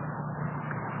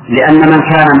 لأن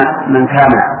من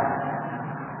كان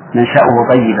منشأه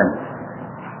طيبا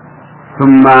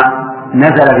ثم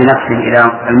نزل بنفسه إلى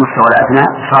المستوى الأدنى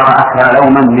صار أكثر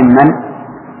لوما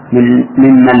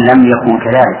ممن لم يكن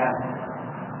كذلك.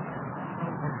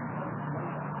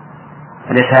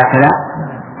 أليس هكذا؟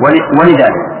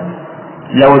 ولذلك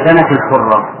لو زنت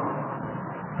الحرة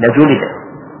لجلدت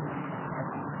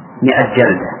 100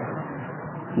 جلدة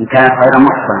إن كانت غير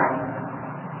محصنة،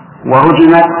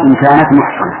 ورجمت إن كانت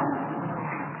محصنة.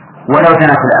 ولو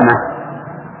زنت الأمة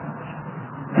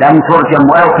لم ترجم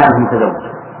ولو كانت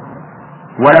متزوجة،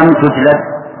 ولم تجلد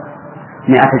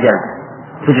 100 جلدة،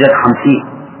 تجلد 50،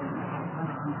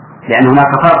 لأن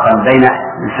هناك فرقا بين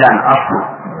إنسان أصله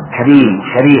كريم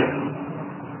شريف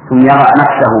ثم يرى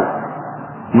نفسه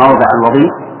موضع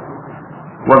الوظيف،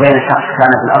 وبين شخص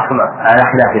كان في الأصل على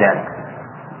خلاف ذلك.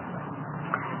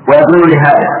 ويدل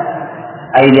لهذا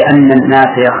أي لأن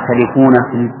الناس يختلفون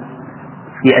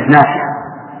في أجناسها،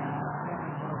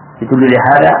 يدل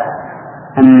لهذا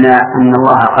أن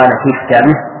الله قال في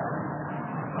كتابه: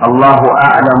 الله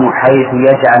أعلم حيث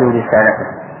يجعل رسالته.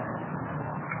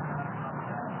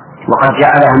 وقد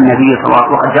جعلها النبي صلى الله عليه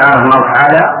وسلم، وقد جعلها الله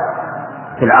تعالى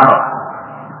في العرب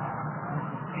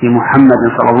في محمد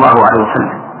صلى الله عليه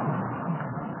وسلم.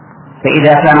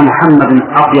 فإذا كان محمد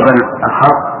أطيب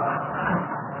الخلق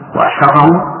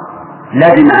وأشرفهم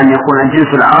لازم أن يكون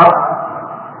الجنس العرب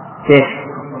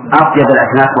أطيب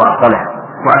الأجناس وأفضلها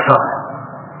وأشرفها،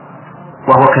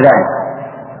 وهو كذلك.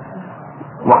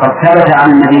 وقد ثبت عن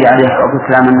النبي عليه الصلاة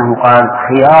والسلام أنه قال: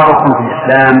 خياركم في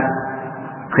الإسلام،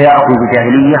 خياركم في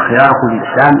الجاهلية، خياركم في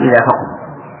الإسلام إذا فقهوا.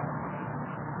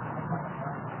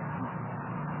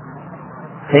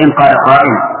 فإن قال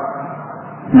قائل: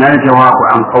 ما الجواب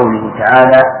عن قوله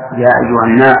تعالى: يا أيها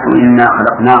الناس إنا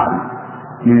خلقناكم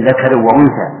من ذكر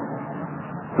وأنثى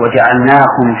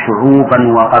وجعلناكم شعوبا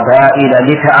وقبائل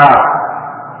لتعارفوا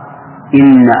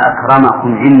إن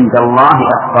أكرمكم عند الله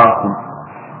أتقاكم؟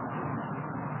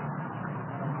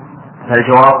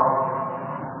 فالجواب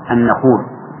أن نقول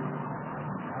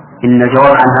إن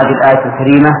الجواب عن هذه الآية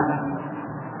الكريمة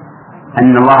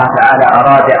أن الله تعالى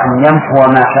أراد أن يمحو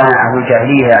ما كان أهل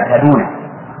الجاهلية يعتادونه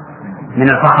من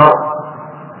الفخر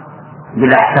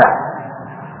بالأحساب،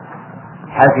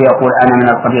 حيث يقول: أنا من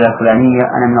القبيلة الفلانية،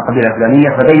 أنا من القبيلة الفلانية.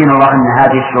 فبين الله أن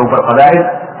هذه الشعوب والقبائل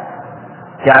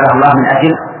جعلها الله من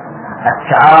أجل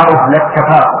التعارف لا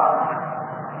التفاخر،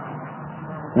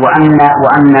 وأن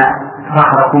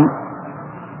فخركم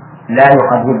لا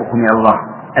يقربكم إلى الله،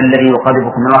 الذي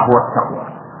يقربكم إلى الله هو التقوى،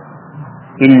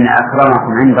 إن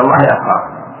أكرمكم عند الله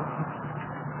أتقاكم.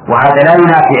 وهذا لا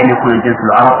ينافي أن يكون الجنس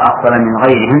العرب أفضل من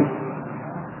غيرهم،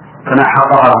 كما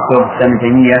حققه شيخ الإسلام ابن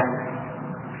تيمية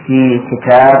في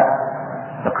كتاب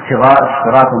اقتضاء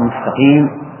الصراط المستقيم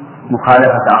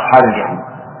مخالفة أصحاب الجحيم،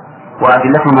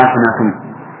 وأدلته ما سمعتم.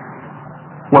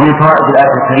 ومن فوائد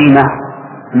الآية الكريمة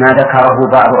ما ذكره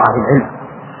بعض أهل العلم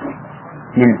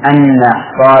من أن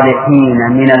الصالحين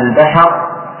من البشر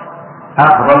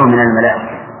أفضل من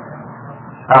الملائكة،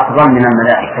 أفضل من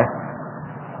الملائكة،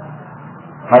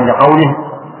 قال لقوله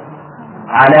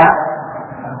على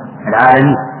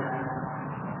العالمين،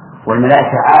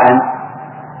 والملائكة عالم،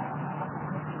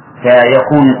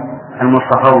 فيكون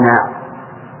المصطفون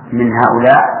من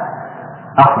هؤلاء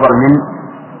أفضل من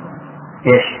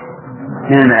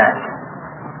الملائكة.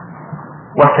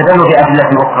 واستدلوا بأدلة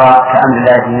أخرى كأمر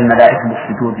الله للملائكة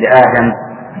بالسجود لآدم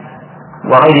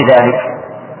وغير ذلك.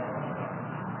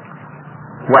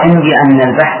 وعندي أن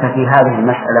البحث في هذه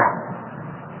المسألة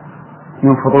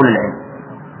من فضول العلم،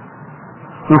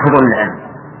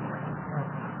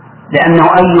 لأنه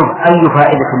أي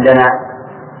فائدة لنا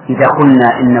إذا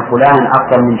قلنا إن فلان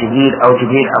أفضل من جبريل أو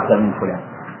جبريل أفضل من فلان،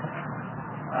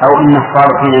 أو إن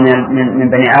الصالحين من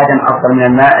بني آدم أفضل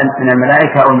من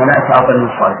الملائكة، أو الملائكة أفضل من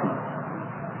الصالحين.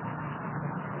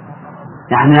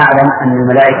 نحن نعلم أن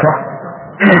الملائكة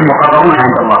مقربون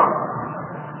عند الله،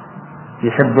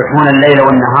 يسبحون الليل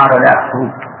والنهار لا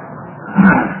يحصون،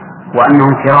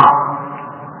 وأنهم كرام،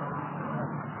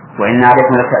 وإن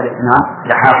عليكم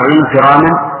لحافظين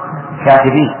كراما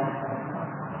كاتبين،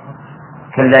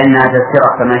 كلا إنها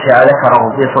تذكرة فمن شاء ذكره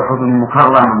في صحف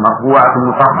مكرمة مرفوعة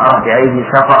مطهرة بأيدي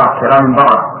سفرة كرام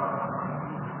بررة.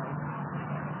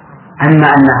 أما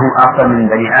أنه أفضل من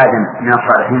بني آدم، من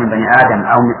الصالحين من بني آدم،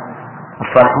 أو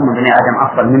الصالحون من بني آدم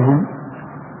أفضل منهم،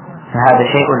 فهذا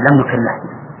شيء لم نكلف،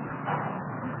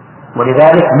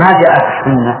 ولذلك ما جاءت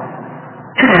السنة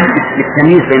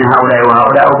بالتمييز بين هؤلاء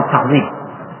وهؤلاء أو بالتفضيل،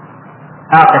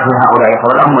 أعطت لهؤلاء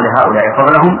فضلهم ولهؤلاء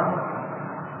فضلهم،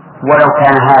 ولو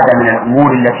كان هذا من الأمور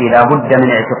التي لا بد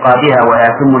من اعتقادها ولا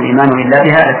يتم الإيمان إلا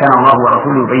بها لكان الله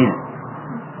ورسوله يبين.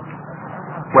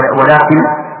 ولكن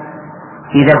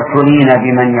إذا ابتلينا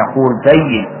بمن يقول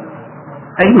بين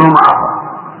أيهما أفضل،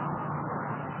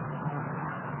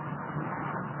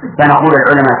 فنقول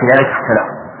العلماء في ذلك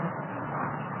اختلفوا.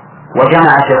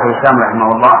 وجمع شيخ الإسلام رحمه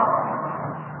الله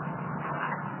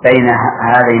بين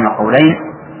هذين القولين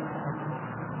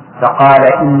فقال: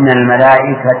 إن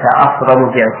الملائكة أفضل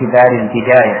باعتبار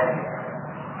البداية،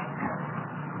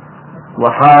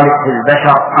 وصالح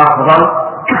البشر أفضل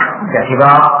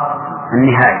باعتبار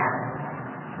النهاية.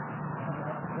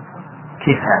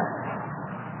 كيف هذا؟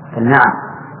 نعم،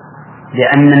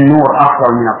 لأن النور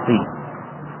أفضل من الطين،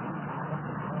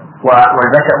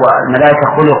 والملائكة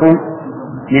خلقوا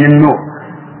من النور،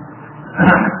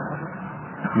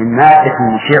 من مادة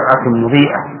مشعة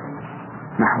مضيئة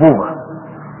محبوبة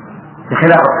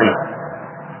بخلاف الطين.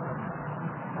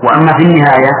 وأما في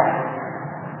النهاية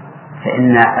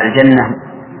فإن الجنة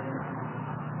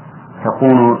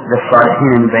تكون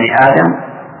للصالحين من بني آدم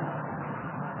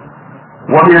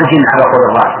ومن الجن على قول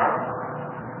الله.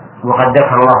 وقد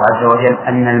ذكر الله عز وجل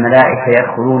أن الملائكة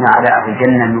يدخلون على أهل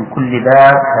الجنة من كل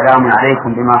باب سلام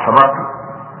عليكم بما صبرتم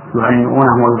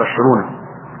يهنئونهم ويبشرونه.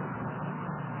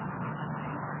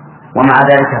 ومع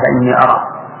ذلك فإني أرى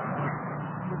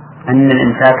أن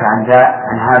الإمساك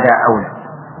عن هذا أولى،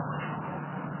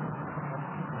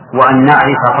 وأن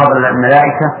نعرف فضل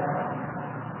الملائكة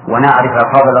ونعرف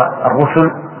فضل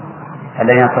الرسل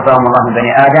الذين اصطفاهم الله من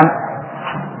بني آدم،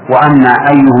 وأما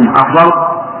أيهم أفضل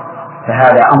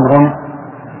فهذا أمر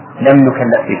لم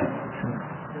نكلف به.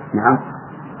 نعم.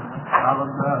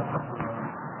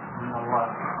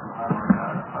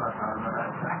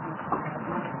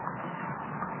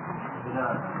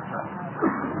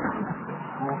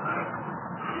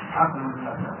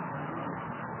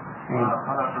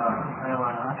 خلق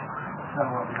الحيوانات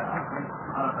شهوة بلا عقل،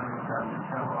 خلق الإنسان من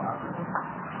شهوة وعقل.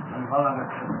 من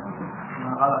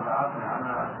غلب عقل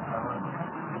على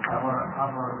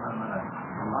أفضل من الملائكة،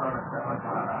 من غلب الشهوة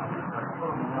على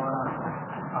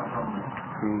أفضل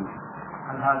منه.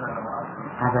 هل هذا له أصل؟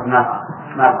 هذا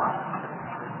ما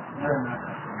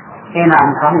إيه نعم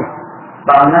صحيح.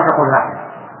 بعض الناس يقول هكذا،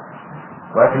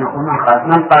 ولكن يقول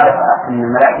من قال أن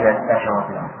الملائكة لا شهوة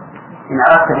فيها؟ إن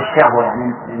أردت بالشهوة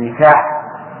يعني النكاح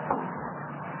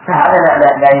فهذا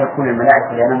لا يكون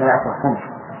الملائكة، لأن الملائكة خمس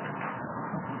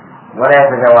ولا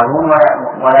يتجاوزون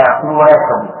ولا يأكلون ولا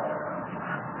يشربون.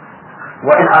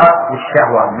 وإن أردت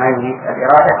بالشهوة ما يريد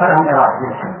الإرادة فلهم إرادة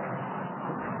بالشهوة،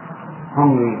 هم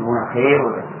يريدون الخير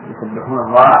ويسبحون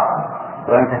الله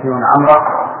ويمتثلون أمره.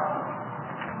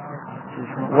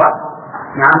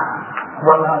 نعم.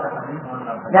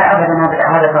 لا أبدا،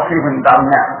 هذا تصريف من بعض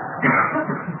الناس،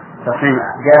 تصريف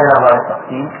جاز الله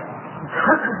التقسيم.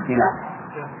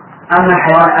 أما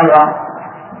الحيوان أيضا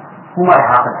هو ما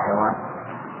يحاق الحيوان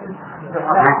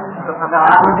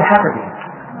عقل بحسبه،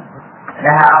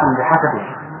 لها عقل بحسبه،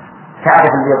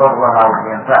 تعرف اللي يضرها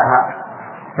واللي ينفعها،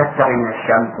 تستغي من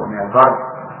الشمس ومن البرد.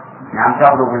 نعم،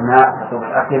 تغلو بالماء، تطلب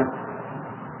الأكل،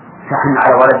 تحن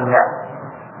على ولدها،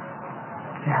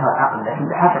 لها عقل لكن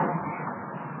بحسبه.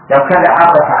 لو كان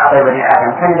عقل عقل بني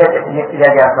آدم كان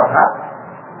إذا جاء صفحة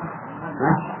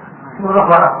يقول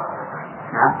رفض.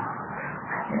 نعم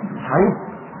صحيح،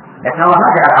 لكن الله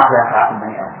ما جعل عقل عقل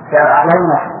بني آدم، جعل عقله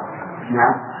يناسب.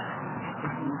 نعم.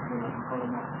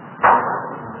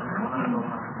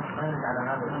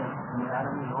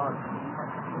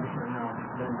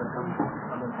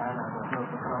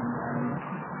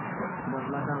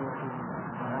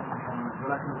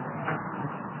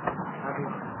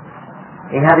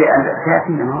 إيه هذه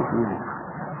تأتي من هو أحمد.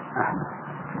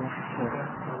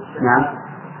 نعم.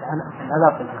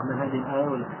 العلاقة بين هذه الآية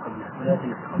والتي قبلها.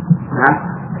 نعم.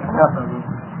 لا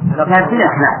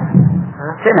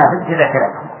سنة في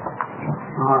ذكرك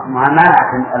ما نعرف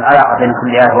العلاقة بين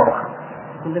كل آية وأخرى.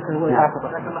 بالنسبة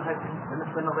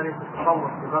لنظرية التطور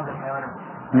في بعض الحيوانات.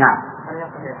 نعم.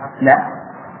 لا.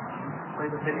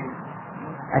 طيب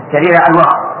الدليل على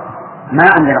الوقت ما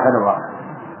عندنا غير الوقت.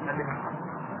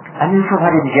 أن نشوف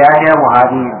هذه دجاجة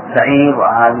وهذه بعير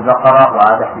وهذه بقرة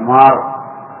وهذا حمار.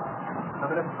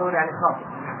 التصور يعني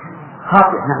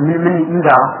خاطئ. من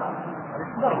داره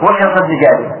وش أصل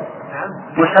الدجاجة؟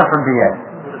 وش أصل الدجاجة؟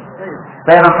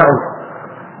 غير صعود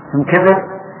من كبر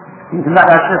يمكن بعد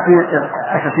 10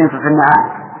 سنين في النعام.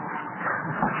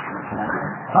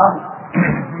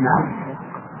 نعم.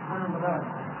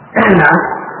 نعم.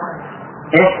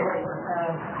 إيش؟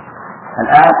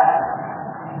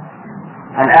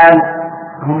 الآن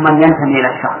هم من ينتمي إلى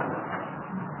الشخص،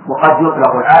 وقد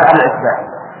يطلق الآن على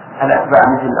الأتباع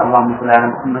مثل اللهم صل على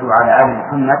محمد وعلى آل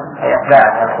محمد أي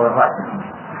أتباع الخلفاء.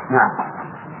 نعم.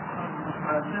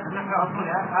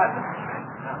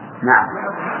 نعم.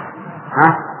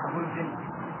 ها؟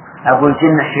 أبو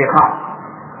الجن الشيطان.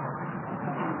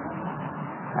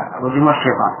 أبو الجن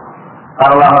والشيطان.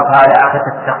 قال الله تعالى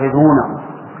أفتتخذونه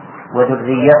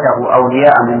وذريته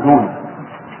أولياء من دونه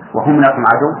وهم لكم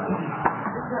عدو.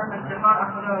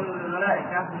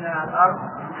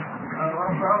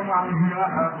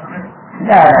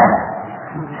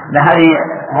 لا هذه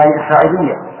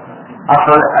إسرائيلية.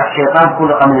 أصل الشيطان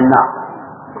خلق من النار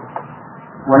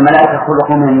والملائكة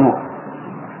خلقوا من النور،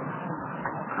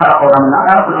 خلقوا من النار.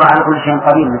 خلق الله على كل شيء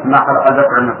قدير، مثل ما خلق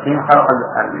البشر من الطين خلق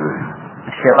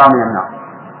الشيطان من النار.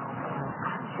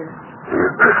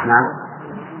 نعم.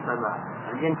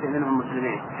 الجن منهم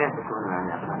مسلمين كيف تكون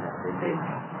يعني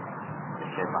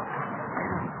الشيطان؟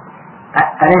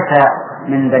 أليس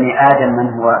من بني آدم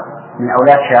من هو من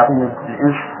أولاد شياطين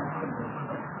الإنس؟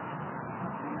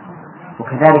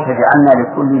 وكذلك جعلنا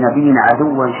لكل نبي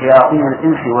عدوا شياطين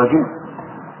الإنس والجن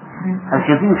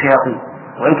الشياطين شياطين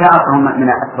وإن كان أصلهم من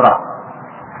الأسرار،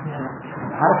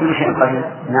 هذا كل شيء قليل.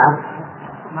 نعم.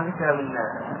 ما ذكر من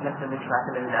نفس النبي صلى الله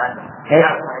عليه وسلم إلى آدم.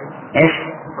 إيش؟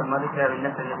 ما ذكر من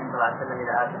نفس النبي صلى الله عليه وسلم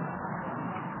إلى آدم.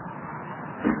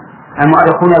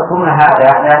 المؤرخون يذكرون هذا،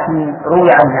 لكن روي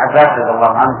عن ابن عباس رضي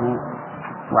الله عنه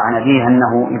وعن أبيه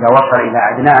أنه إذا وصل إلى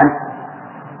عدنان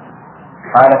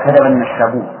قال كذب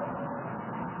النشابون،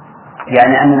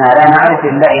 يعني أننا لا نعرف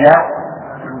إلا إلى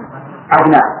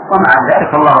عدنان، ومع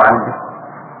ذلك الله أعلم به.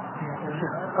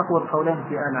 أقوى القولين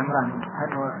في آل عمران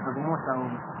هل هو أبو موسى أو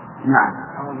نعم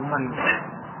أو أبو من؟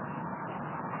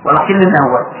 والله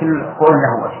كل قول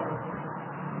له وجه،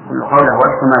 كل قول له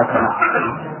وجه ما يسمع.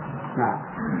 نعم.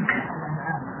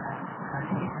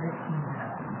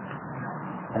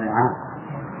 الآن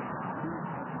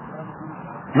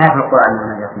ما في القرآن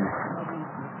من يسمع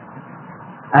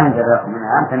أنزل لكم من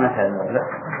أنت مثلا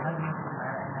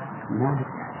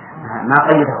ما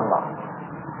قيده الله.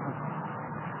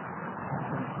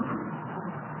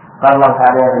 قال الله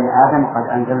تعالى يا بني آدم قد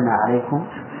أنزلنا عليكم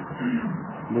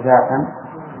لباسا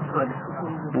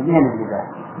من اللباس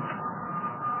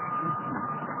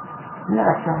من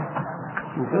الأشياء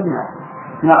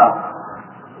نعم.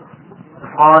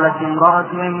 قالت امرأة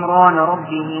عمران رب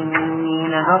إني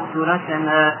نذرت لك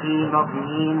ما في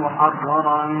بطني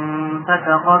محررا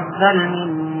فتقبل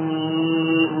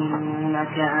مني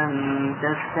إنك أنت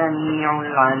السميع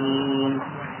العليم.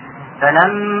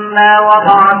 فلما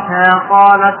وضعتها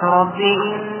قالت رب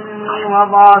إني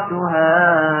وضعتها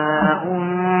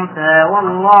أنثى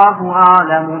والله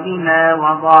أعلم بما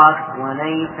وضعت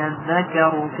وليس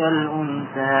الذكر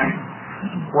كالأنثى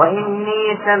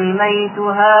وإني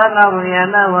سميتها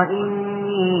مريم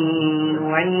وإني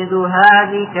أعيذها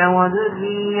بك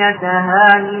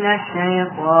وذريتها من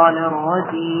الشيطان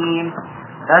الرجيم.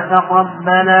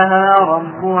 فتقبلها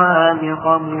ربها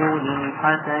بقبول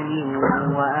حسن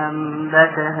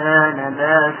وأنبتها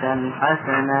نباتا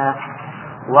حسنا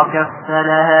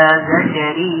وكفلها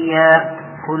زكريا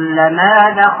كلما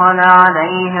دخل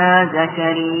عليها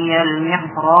زكريا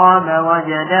المحراب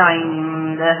وجد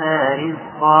عندها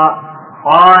رزقا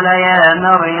قال يا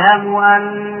مريم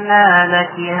أنى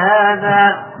لك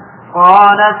هذا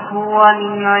قالت هو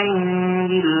من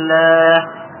عند الله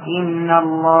إن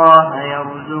الله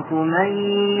يرزق من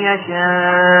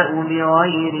يشاء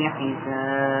بغير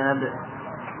حساب.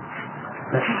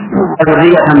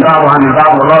 ذرية بعضها من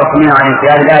بعض والله سميع عليم. في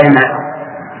هذه الآية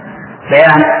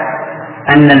بيان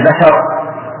أن البشر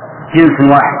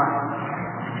جنس واحد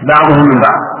بعضهم من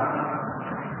بعض،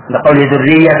 لقول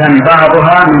ذرية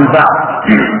بعضها من بعض.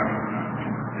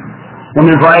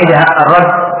 ومن فوائدها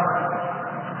الرد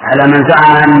على من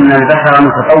زعم أن البشر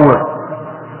متطور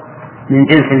من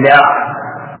جنس لآخر،